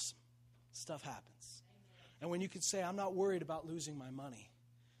 you're awesome. Stuff happens. And when you can say, I'm not worried about losing my money.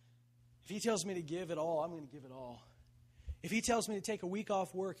 If He tells me to give it all, I'm going to give it all. If He tells me to take a week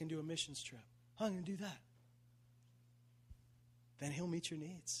off work and do a missions trip, I'm going to do that. Then He'll meet your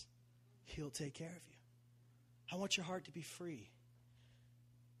needs. He'll take care of you. I want your heart to be free.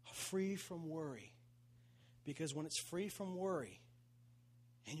 Free from worry. Because when it's free from worry,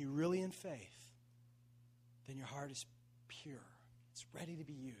 and you're really in faith, then your heart is pure. It's ready to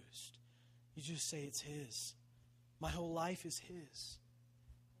be used. You just say, it's His. My whole life is His.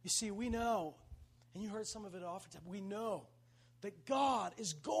 You see, we know, and you heard some of it often, we know that God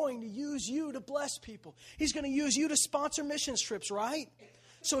is going to use you to bless people. He's going to use you to sponsor missions trips, right?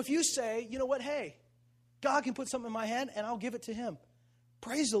 So if you say, you know what, hey, God can put something in my hand and I'll give it to Him.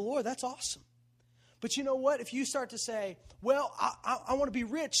 Praise the Lord, that's awesome. But you know what? If you start to say, well, I want to be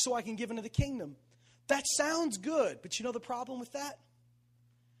rich so I can give into the kingdom. That sounds good. But you know the problem with that?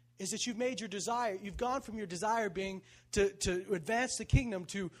 Is that you've made your desire, you've gone from your desire being to advance the kingdom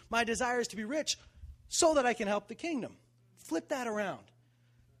to my desire is to be rich so that I can help the kingdom. Flip that around.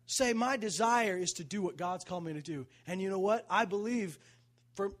 Say my desire is to do what God's called me to do. And you know what? I believe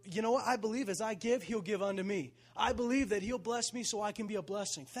as I give, He'll give unto me. I believe that He'll bless me so I can be a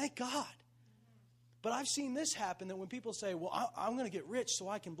blessing. Thank God. But I've seen this happen, that when people say, well, I'm going to get rich so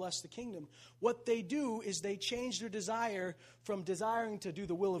I can bless the kingdom, what they do is they change their desire from desiring to do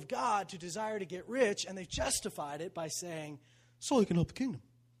the will of God to desire to get rich, and they've justified it by saying, so I can help the kingdom.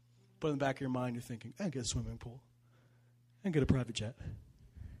 But in the back of your mind, you're thinking, I can get a swimming pool. I can get a private jet.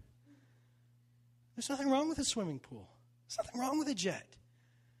 There's nothing wrong with a swimming pool. There's nothing wrong with a jet.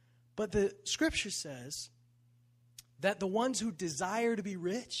 But the Scripture says that the ones who desire to be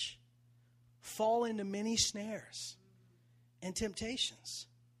rich fall into many snares and temptations.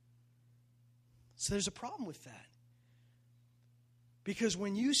 So there's a problem with that. Because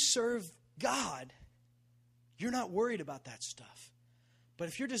when you serve God, you're not worried about that stuff. But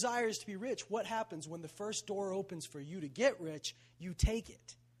if your desire is to be rich, what happens when the first door opens for you to get rich? You take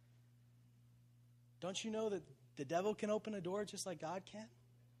it. Don't you know that the devil can open a door just like God can?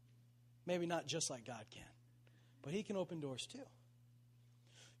 Maybe not just like God can, but he can open doors too.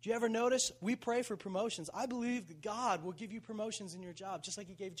 Do you ever notice we pray for promotions? I believe that God will give you promotions in your job, just like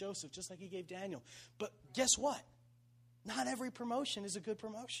He gave Joseph, just like He gave Daniel. But guess what? Not every promotion is a good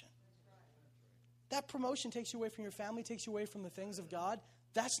promotion. That promotion takes you away from your family, takes you away from the things of God.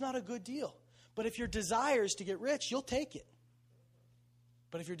 That's not a good deal. But if your desire is to get rich, you'll take it.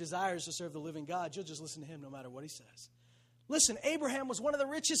 But if your desire is to serve the living God, you'll just listen to Him no matter what He says. Listen, Abraham was one of the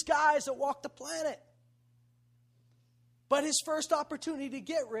richest guys that walked the planet. But his first opportunity to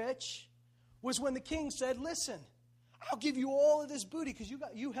get rich was when the king said, listen, I'll give you all of this booty because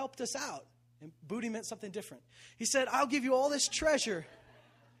you helped us out. And booty meant something different. He said, I'll give you all this treasure.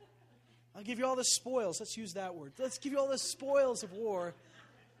 I'll give you all the spoils. Let's use that word. Let's give you all the spoils of war.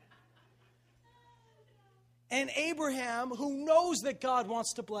 And Abraham, who knows that God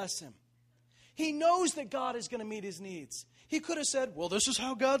wants to bless him, he knows that God is going to meet his needs. He could have said, well, this is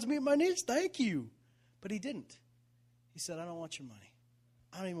how God's meeting my needs. Thank you. But he didn't. He said, I don't want your money.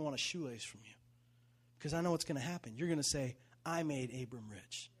 I don't even want a shoelace from you. Because I know what's going to happen. You're going to say, I made Abram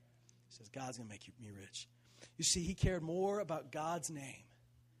rich. He says, God's going to make me rich. You see, he cared more about God's name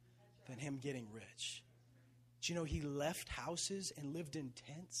than him getting rich. Do you know he left houses and lived in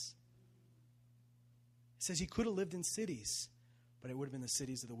tents? It says he could have lived in cities, but it would have been the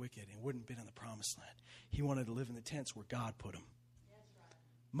cities of the wicked. It wouldn't have been in the promised land. He wanted to live in the tents where God put him.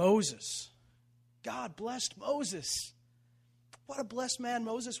 Moses. God blessed Moses. What a blessed man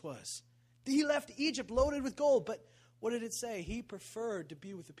Moses was. He left Egypt loaded with gold, but what did it say? He preferred to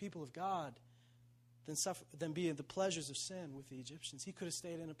be with the people of God than be in the pleasures of sin with the Egyptians. He could have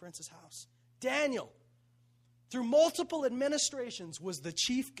stayed in a prince's house. Daniel, through multiple administrations, was the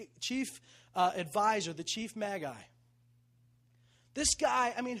chief advisor, the chief magi. This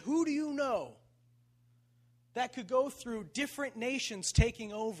guy, who do you know that could go through different nations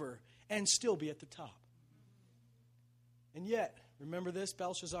taking over and still be at the top? And yet, remember this,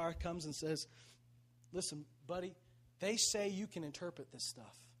 Belshazzar comes and says, listen, buddy, they say you can interpret this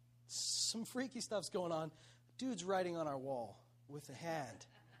stuff. some freaky stuff's going on. Dude's writing on our wall with a hand.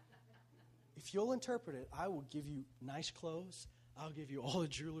 If you'll interpret it, I will give you nice clothes. I'll give you all the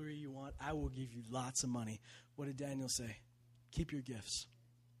jewelry you want. I will give you lots of money. What did Daniel say? Keep your gifts.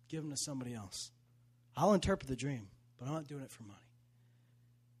 Give them to somebody else. I'll interpret the dream, but I'm not doing it for money.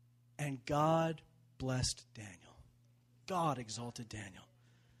 And God blessed Daniel. God exalted Daniel.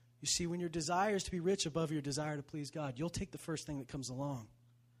 You see, when your desire is to be rich above your desire to please God, you'll take the first thing that comes along.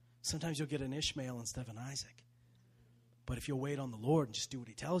 Sometimes you'll get an Ishmael instead of an Isaac. But if you'll wait on the Lord and just do what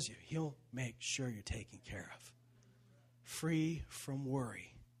he tells you, he'll make sure you're taken care of. Free from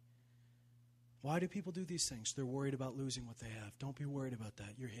worry. Why do people do these things? They're worried about losing what they have. Don't be worried about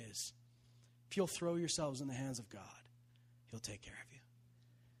that. You're his. If you'll throw yourselves in the hands of God, he'll take care of you.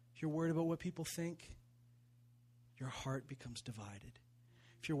 If you're worried about what people think, your heart becomes divided.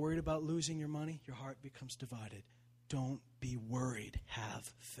 If you're worried about losing your money, your heart becomes divided. Don't be worried.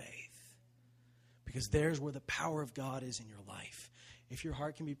 Have faith. Because there's where the power of God is in your life. If your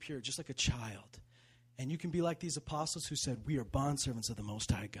heart can be pure, just like a child, and you can be like these apostles who said, we are bondservants of the Most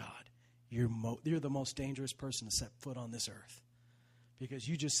High God. You're the most dangerous person to set foot on this earth. Because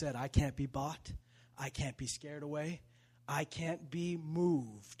you just said, I can't be bought. I can't be scared away. I can't be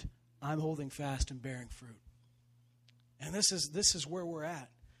moved. I'm holding fast and bearing fruit. And this is where we're at.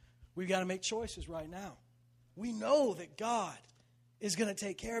 We've got to make choices right now. We know that God is going to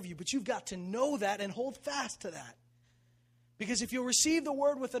take care of you, but you've got to know that and hold fast to that. Because if you'll receive the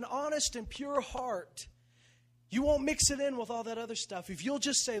word with an honest and pure heart, you won't mix it in with all that other stuff. If you'll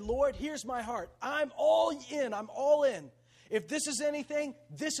just say, Lord, here's my heart. I'm all in. I'm all in. If this is anything,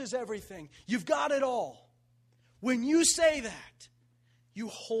 this is everything. You've got it all. When you say that, you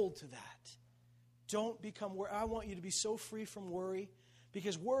hold to that. Don't become worried. I want you to be so free from worry,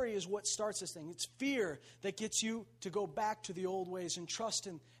 because worry is what starts this thing. It's fear that gets you to go back to the old ways and trust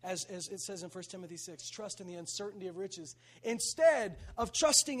in, as it says in 1 Timothy 6, trust in the uncertainty of riches, instead of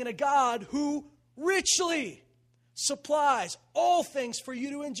trusting in a God who richly supplies all things for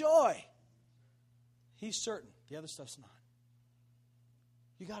you to enjoy. He's certain. The other stuff's not.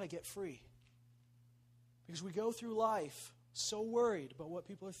 You got to get free. Because we go through life so worried about what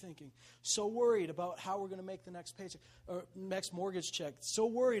people are thinking, so worried about how we're going to make the next paycheck or next mortgage check, so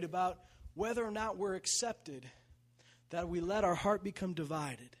worried about whether or not we're accepted, that we let our heart become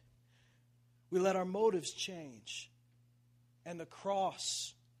divided. We let our motives change, and the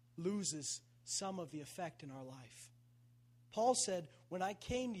cross loses some of the effect in our life. Paul said, when I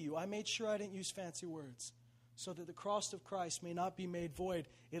came to you, I made sure I didn't use fancy words, so that the cross of Christ may not be made void.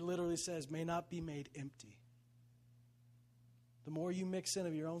 It literally says, may not be made empty. The more you mix in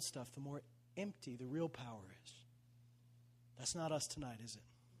of your own stuff, the more empty the real power is. That's not us tonight, is it?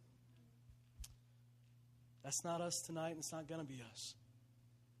 That's not us tonight, and it's not going to be us.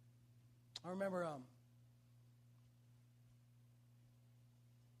 I remember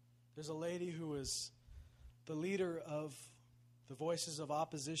there's a lady who was the leader of the voices of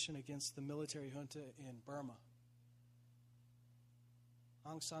opposition against the military junta in Burma.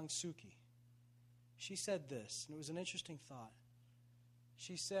 Aung San Suu Kyi. She said this, and it was an interesting thought.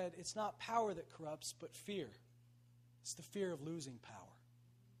 She said, it's not power that corrupts, but fear. It's the fear of losing power.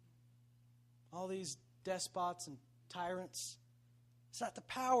 All these despots and tyrants, it's not the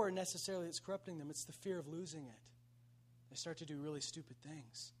power necessarily that's corrupting them, it's the fear of losing it. They start to do really stupid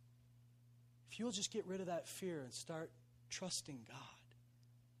things. If you'll just get rid of that fear and start trusting God,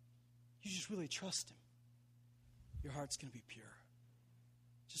 you just really trust Him, your heart's going to be pure.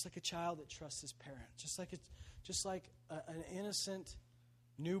 Just like a child that trusts his parent. Just like an innocent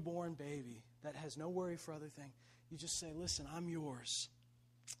newborn baby that has no worry for other things. You just say, listen, I'm yours.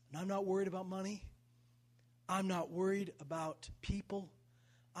 And I'm not worried about money. I'm not worried about people.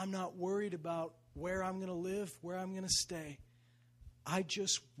 I'm not worried about where I'm going to live, where I'm going to stay. I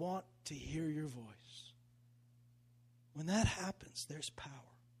just want to hear your voice. When that happens, there's power.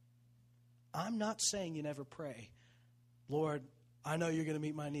 I'm not saying you never pray, Lord, I know you're going to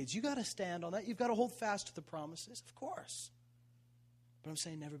meet my needs. You got to stand on that. You've got to hold fast to the promises, of course. But I'm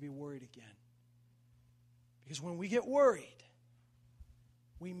saying never be worried again. Because when we get worried,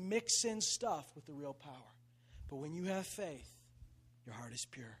 we mix in stuff with the real power. But when you have faith, your heart is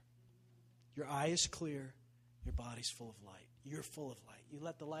pure. Your eye is clear. Your body's full of light. You're full of light. You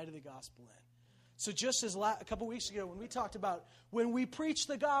let the light of the gospel in. So just as a couple weeks ago when we talked about when we preach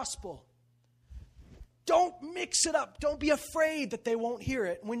the gospel, don't mix it up. Don't be afraid that they won't hear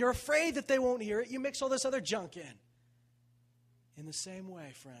it. When you're afraid that they won't hear it, you mix all this other junk in. In the same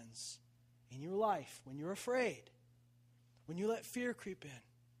way, friends, in your life, when you're afraid, when you let fear creep in,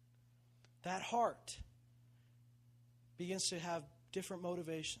 that heart begins to have different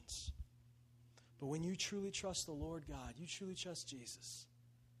motivations. But when you truly trust the Lord God, you truly trust Jesus,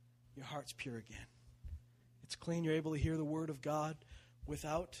 your heart's pure again. It's clean. You're able to hear the word of God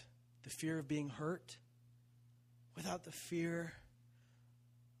without the fear of being hurt, without the fear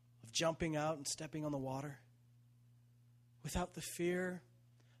of jumping out and stepping on the water, without the fear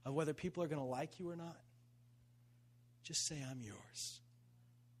of whether people are going to like you or not. Just say, I'm yours.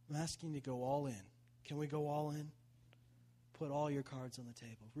 I'm asking you to go all in. Can we go all in? Put all your cards on the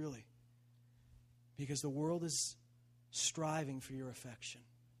table, really. Because the world is striving for your affection.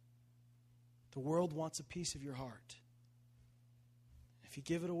 The world wants a piece of your heart. If you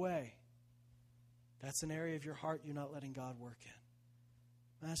give it away, that's an area of your heart you're not letting God work in.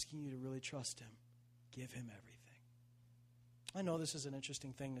 I'm asking you to really trust Him. Give Him everything. I know this is an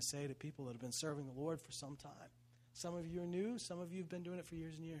interesting thing to say to people that have been serving the Lord for some time. Some of you are new. Some of you have been doing it for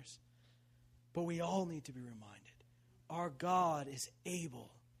years and years. But we all need to be reminded. Our God is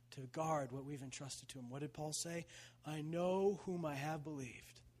able to guard what we've entrusted to Him. What did Paul say? I know whom I have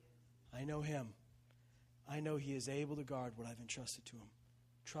believed. I know Him. I know He is able to guard what I've entrusted to Him.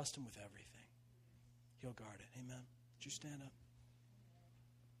 Trust Him with everything. He'll guard it. Amen. Would you stand up?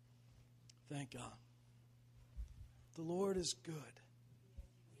 Thank God. The Lord is good.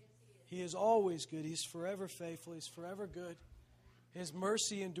 He is always good. He's forever faithful. He's forever good. His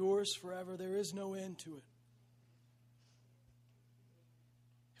mercy endures forever. There is no end to it.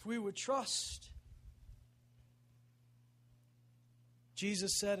 If we would trust,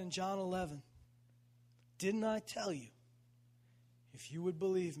 Jesus said in John 11, didn't I tell you, if you would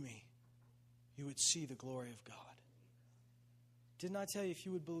believe me, you would see the glory of God? Didn't I tell you if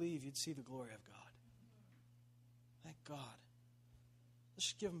you would believe, you'd see the glory of God? Thank God.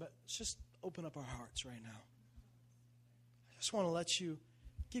 Let's just open up our hearts right now. I just want to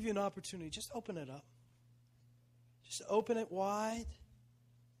give you an opportunity. Just open it up. Just open it wide.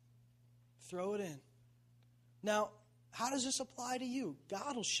 Throw it in. Now, how does this apply to you?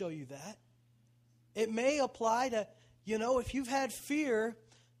 God will show you that. It may apply to, if you've had fear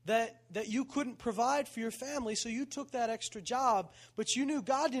that you couldn't provide for your family, so you took that extra job, but you knew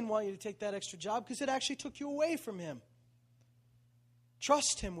God didn't want you to take that extra job because it actually took you away from Him.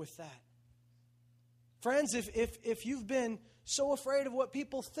 Trust Him with that. Friends, if you've been so afraid of what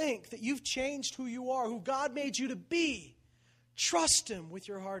people think that you've changed who you are, who God made you to be, trust Him with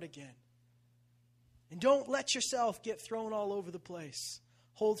your heart again. And don't let yourself get thrown all over the place.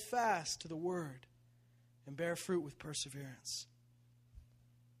 Hold fast to the Word and bear fruit with perseverance.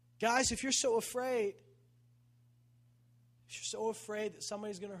 Guys, if you're so afraid that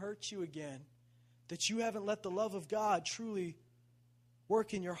somebody's going to hurt you again, that you haven't let the love of God truly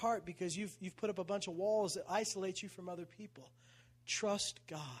work in your heart because you've put up a bunch of walls that isolate you from other people, trust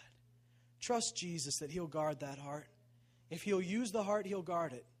God. Trust Jesus that He'll guard that heart. If He'll use the heart, He'll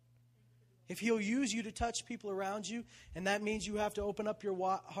guard it. If He'll use you to touch people around you, and that means you have to open up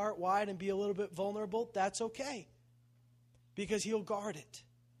your heart wide and be a little bit vulnerable, that's okay. Because He'll guard it.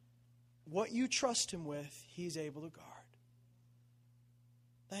 What you trust Him with, He's able to guard.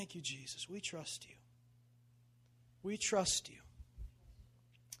 Thank you, Jesus. We trust You. We trust You.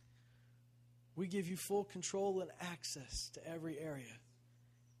 We give You full control and access to every area.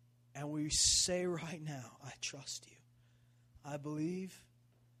 And we say right now, I trust You. I believe.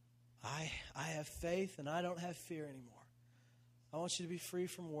 I have faith and I don't have fear anymore. I want you to be free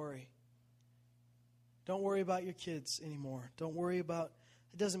from worry. Don't worry about your kids anymore. Don't worry about,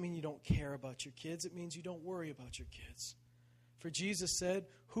 it doesn't mean you don't care about your kids. It means you don't worry about your kids. For Jesus said,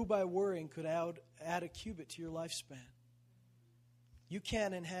 who by worrying could add a cubit to your lifespan? You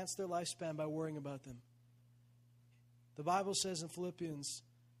can't enhance their lifespan by worrying about them. The Bible says in Philippians,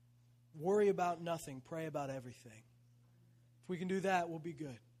 worry about nothing, pray about everything. If we can do that, we'll be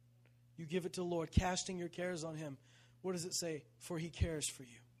good. You give it to the Lord, casting your cares on Him. What does it say? For He cares for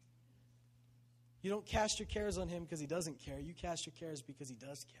you. You don't cast your cares on Him because He doesn't care. You cast your cares because He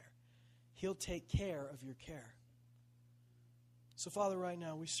does care. He'll take care of your care. So, Father, right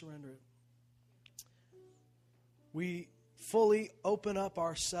now, we surrender it. We fully open up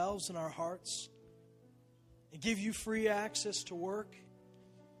ourselves and our hearts and give You free access to work.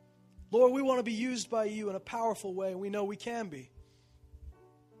 Lord, we want to be used by You in a powerful way, and we know we can be.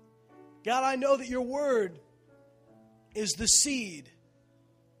 God, I know that Your Word is the seed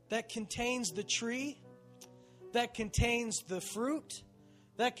that contains the tree, that contains the fruit,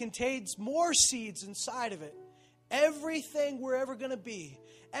 that contains more seeds inside of it. Everything we're ever going to be,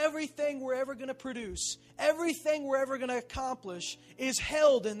 everything we're ever going to produce, everything we're ever going to accomplish is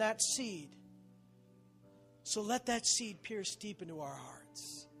held in that seed. So let that seed pierce deep into our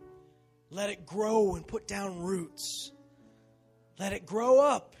hearts. Let it grow and put down roots. Let it grow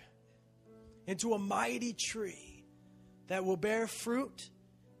up into a mighty tree that will bear fruit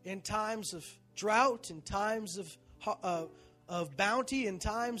in times of drought, in times of bounty, in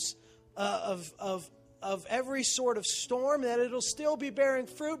times of every sort of storm, that it'll still be bearing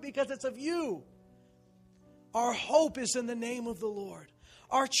fruit because it's of you. Our hope is in the name of the Lord.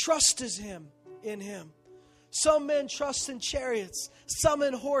 Our trust is in Him. Some men trust in chariots, some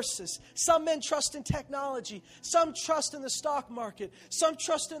in horses. Some men trust in technology. Some trust in the stock market. Some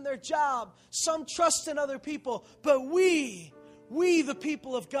trust in their job. Some trust in other people. But we the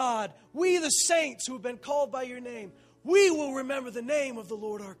people of God, we the saints who have been called by your name, we will remember the name of the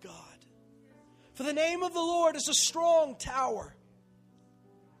Lord our God. For the name of the Lord is a strong tower.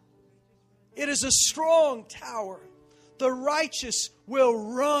 It is a strong tower. The righteous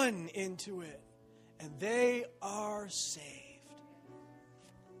will run into it, and they are saved.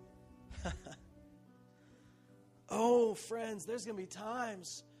 Oh, friends, there's going to be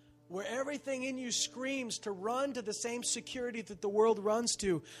times where everything in you screams to run to the same security that the world runs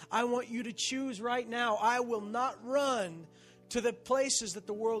to. I want you to choose right now. I will not run to the places that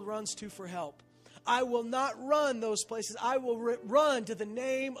the world runs to for help. I will not run those places. I will run to the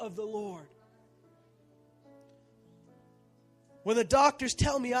name of the Lord. When the doctors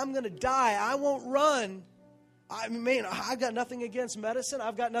tell me I'm going to die, I won't run. I mean, I've got nothing against medicine.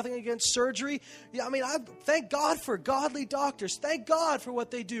 I've got nothing against surgery. Yeah, I mean, thank God for godly doctors. Thank God for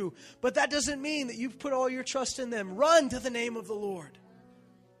what they do. But that doesn't mean that you've put all your trust in them. Run to the name of the Lord.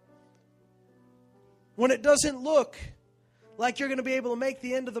 When it doesn't look like you're going to be able to make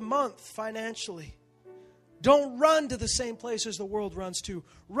the end of the month financially, don't run to the same places the world runs to.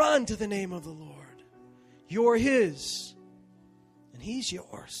 Run to the name of the Lord. You're His, and He's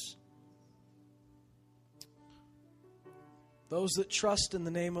yours. Those that trust in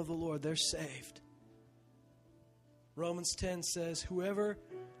the name of the Lord, they're saved. Romans 10 says, whoever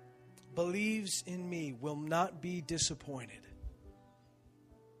believes in me will not be disappointed.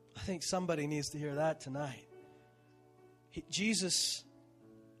 I think somebody needs to hear that tonight.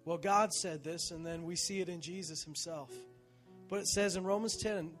 God said this, and then we see it in Jesus Himself. But it says in Romans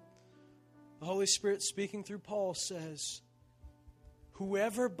 10, the Holy Spirit speaking through Paul says,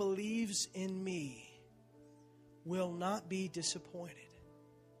 whoever believes in me will not be disappointed.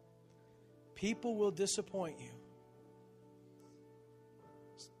 People will disappoint you.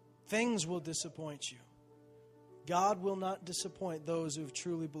 Things will disappoint you. God will not disappoint those who have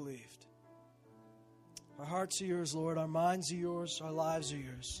truly believed. Our hearts are yours, Lord. Our minds are yours. Our lives are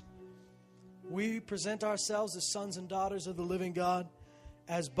yours. We present ourselves as sons and daughters of the living God,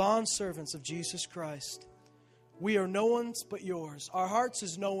 as bondservants of Jesus Christ. We are no one's but yours. Our hearts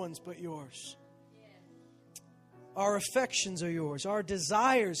is no one's but yours. Our affections are yours. Our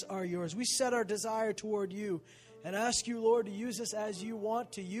desires are yours. We set our desire toward you and ask you, Lord, to use us as you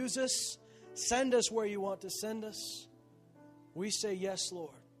want to use us. Send us where you want to send us. We say yes,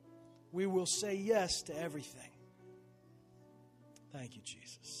 Lord. We will say yes to everything. Thank you,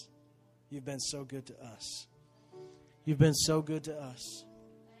 Jesus. You've been so good to us. You've been so good to us.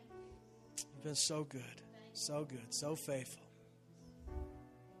 You've been so good, so faithful,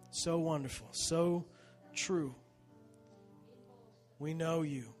 so wonderful, so true. We know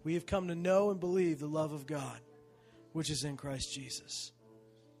you. We have come to know and believe the love of God, which is in Christ Jesus.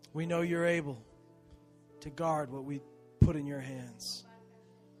 We know you're able to guard what we put in your hands.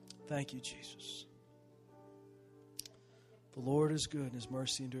 Thank you, Jesus. The Lord is good and His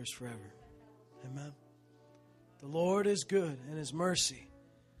mercy endures forever. Amen. The Lord is good and His mercy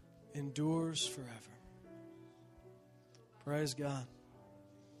endures forever. Praise God.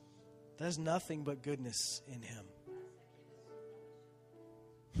 There's nothing but goodness in Him.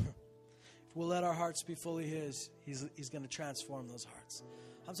 If we'll let our hearts be fully His, He's going to transform those hearts.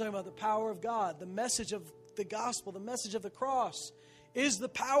 I'm talking about the power of God. The message of the gospel, the message of the cross is the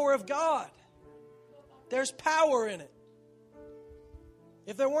power of God. There's power in it.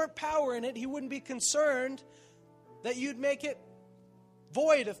 If there weren't power in it, He wouldn't be concerned that you'd make it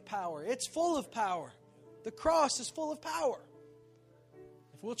void of power. It's full of power. The cross is full of power.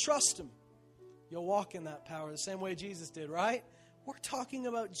 If we'll trust Him, you'll walk in that power the same way Jesus did, right? We're talking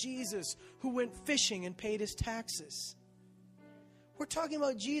about Jesus who went fishing and paid His taxes. We're talking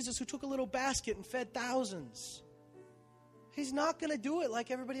about Jesus who took a little basket and fed thousands. He's not going to do it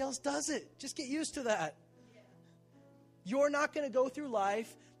like everybody else does it. Just get used to that. You're not going to go through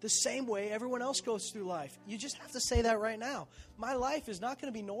life the same way everyone else goes through life. You just have to say that right now. My life is not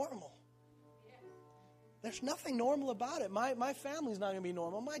going to be normal. There's nothing normal about it. My family's not going to be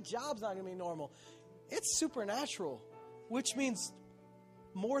normal. My job's not going to be normal. It's supernatural, which means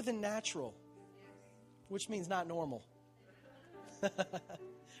more than natural, which means not normal.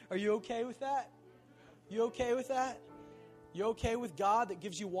 Are you okay with that? You okay with that? You okay with God that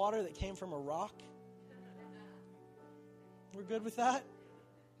gives you water that came from a rock? We're good with that?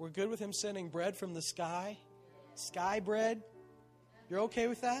 We're good with Him sending bread from the sky? Sky bread? You're okay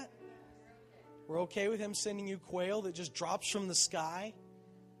with that? We're okay with Him sending you quail that just drops from the sky?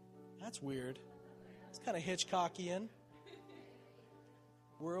 That's weird. It's kind of Hitchcockian.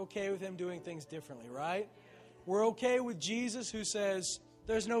 We're okay with Him doing things differently, right? We're okay with Jesus who says,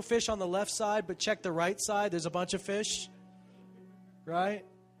 there's no fish on the left side, but check the right side. There's a bunch of fish. Right?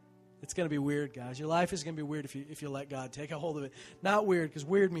 It's going to be weird, guys. Your life is going to be weird if you let God take a hold of it. Not weird, because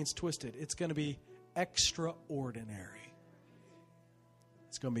weird means twisted. It's going to be extraordinary.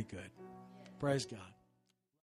 It's going to be good. Praise God.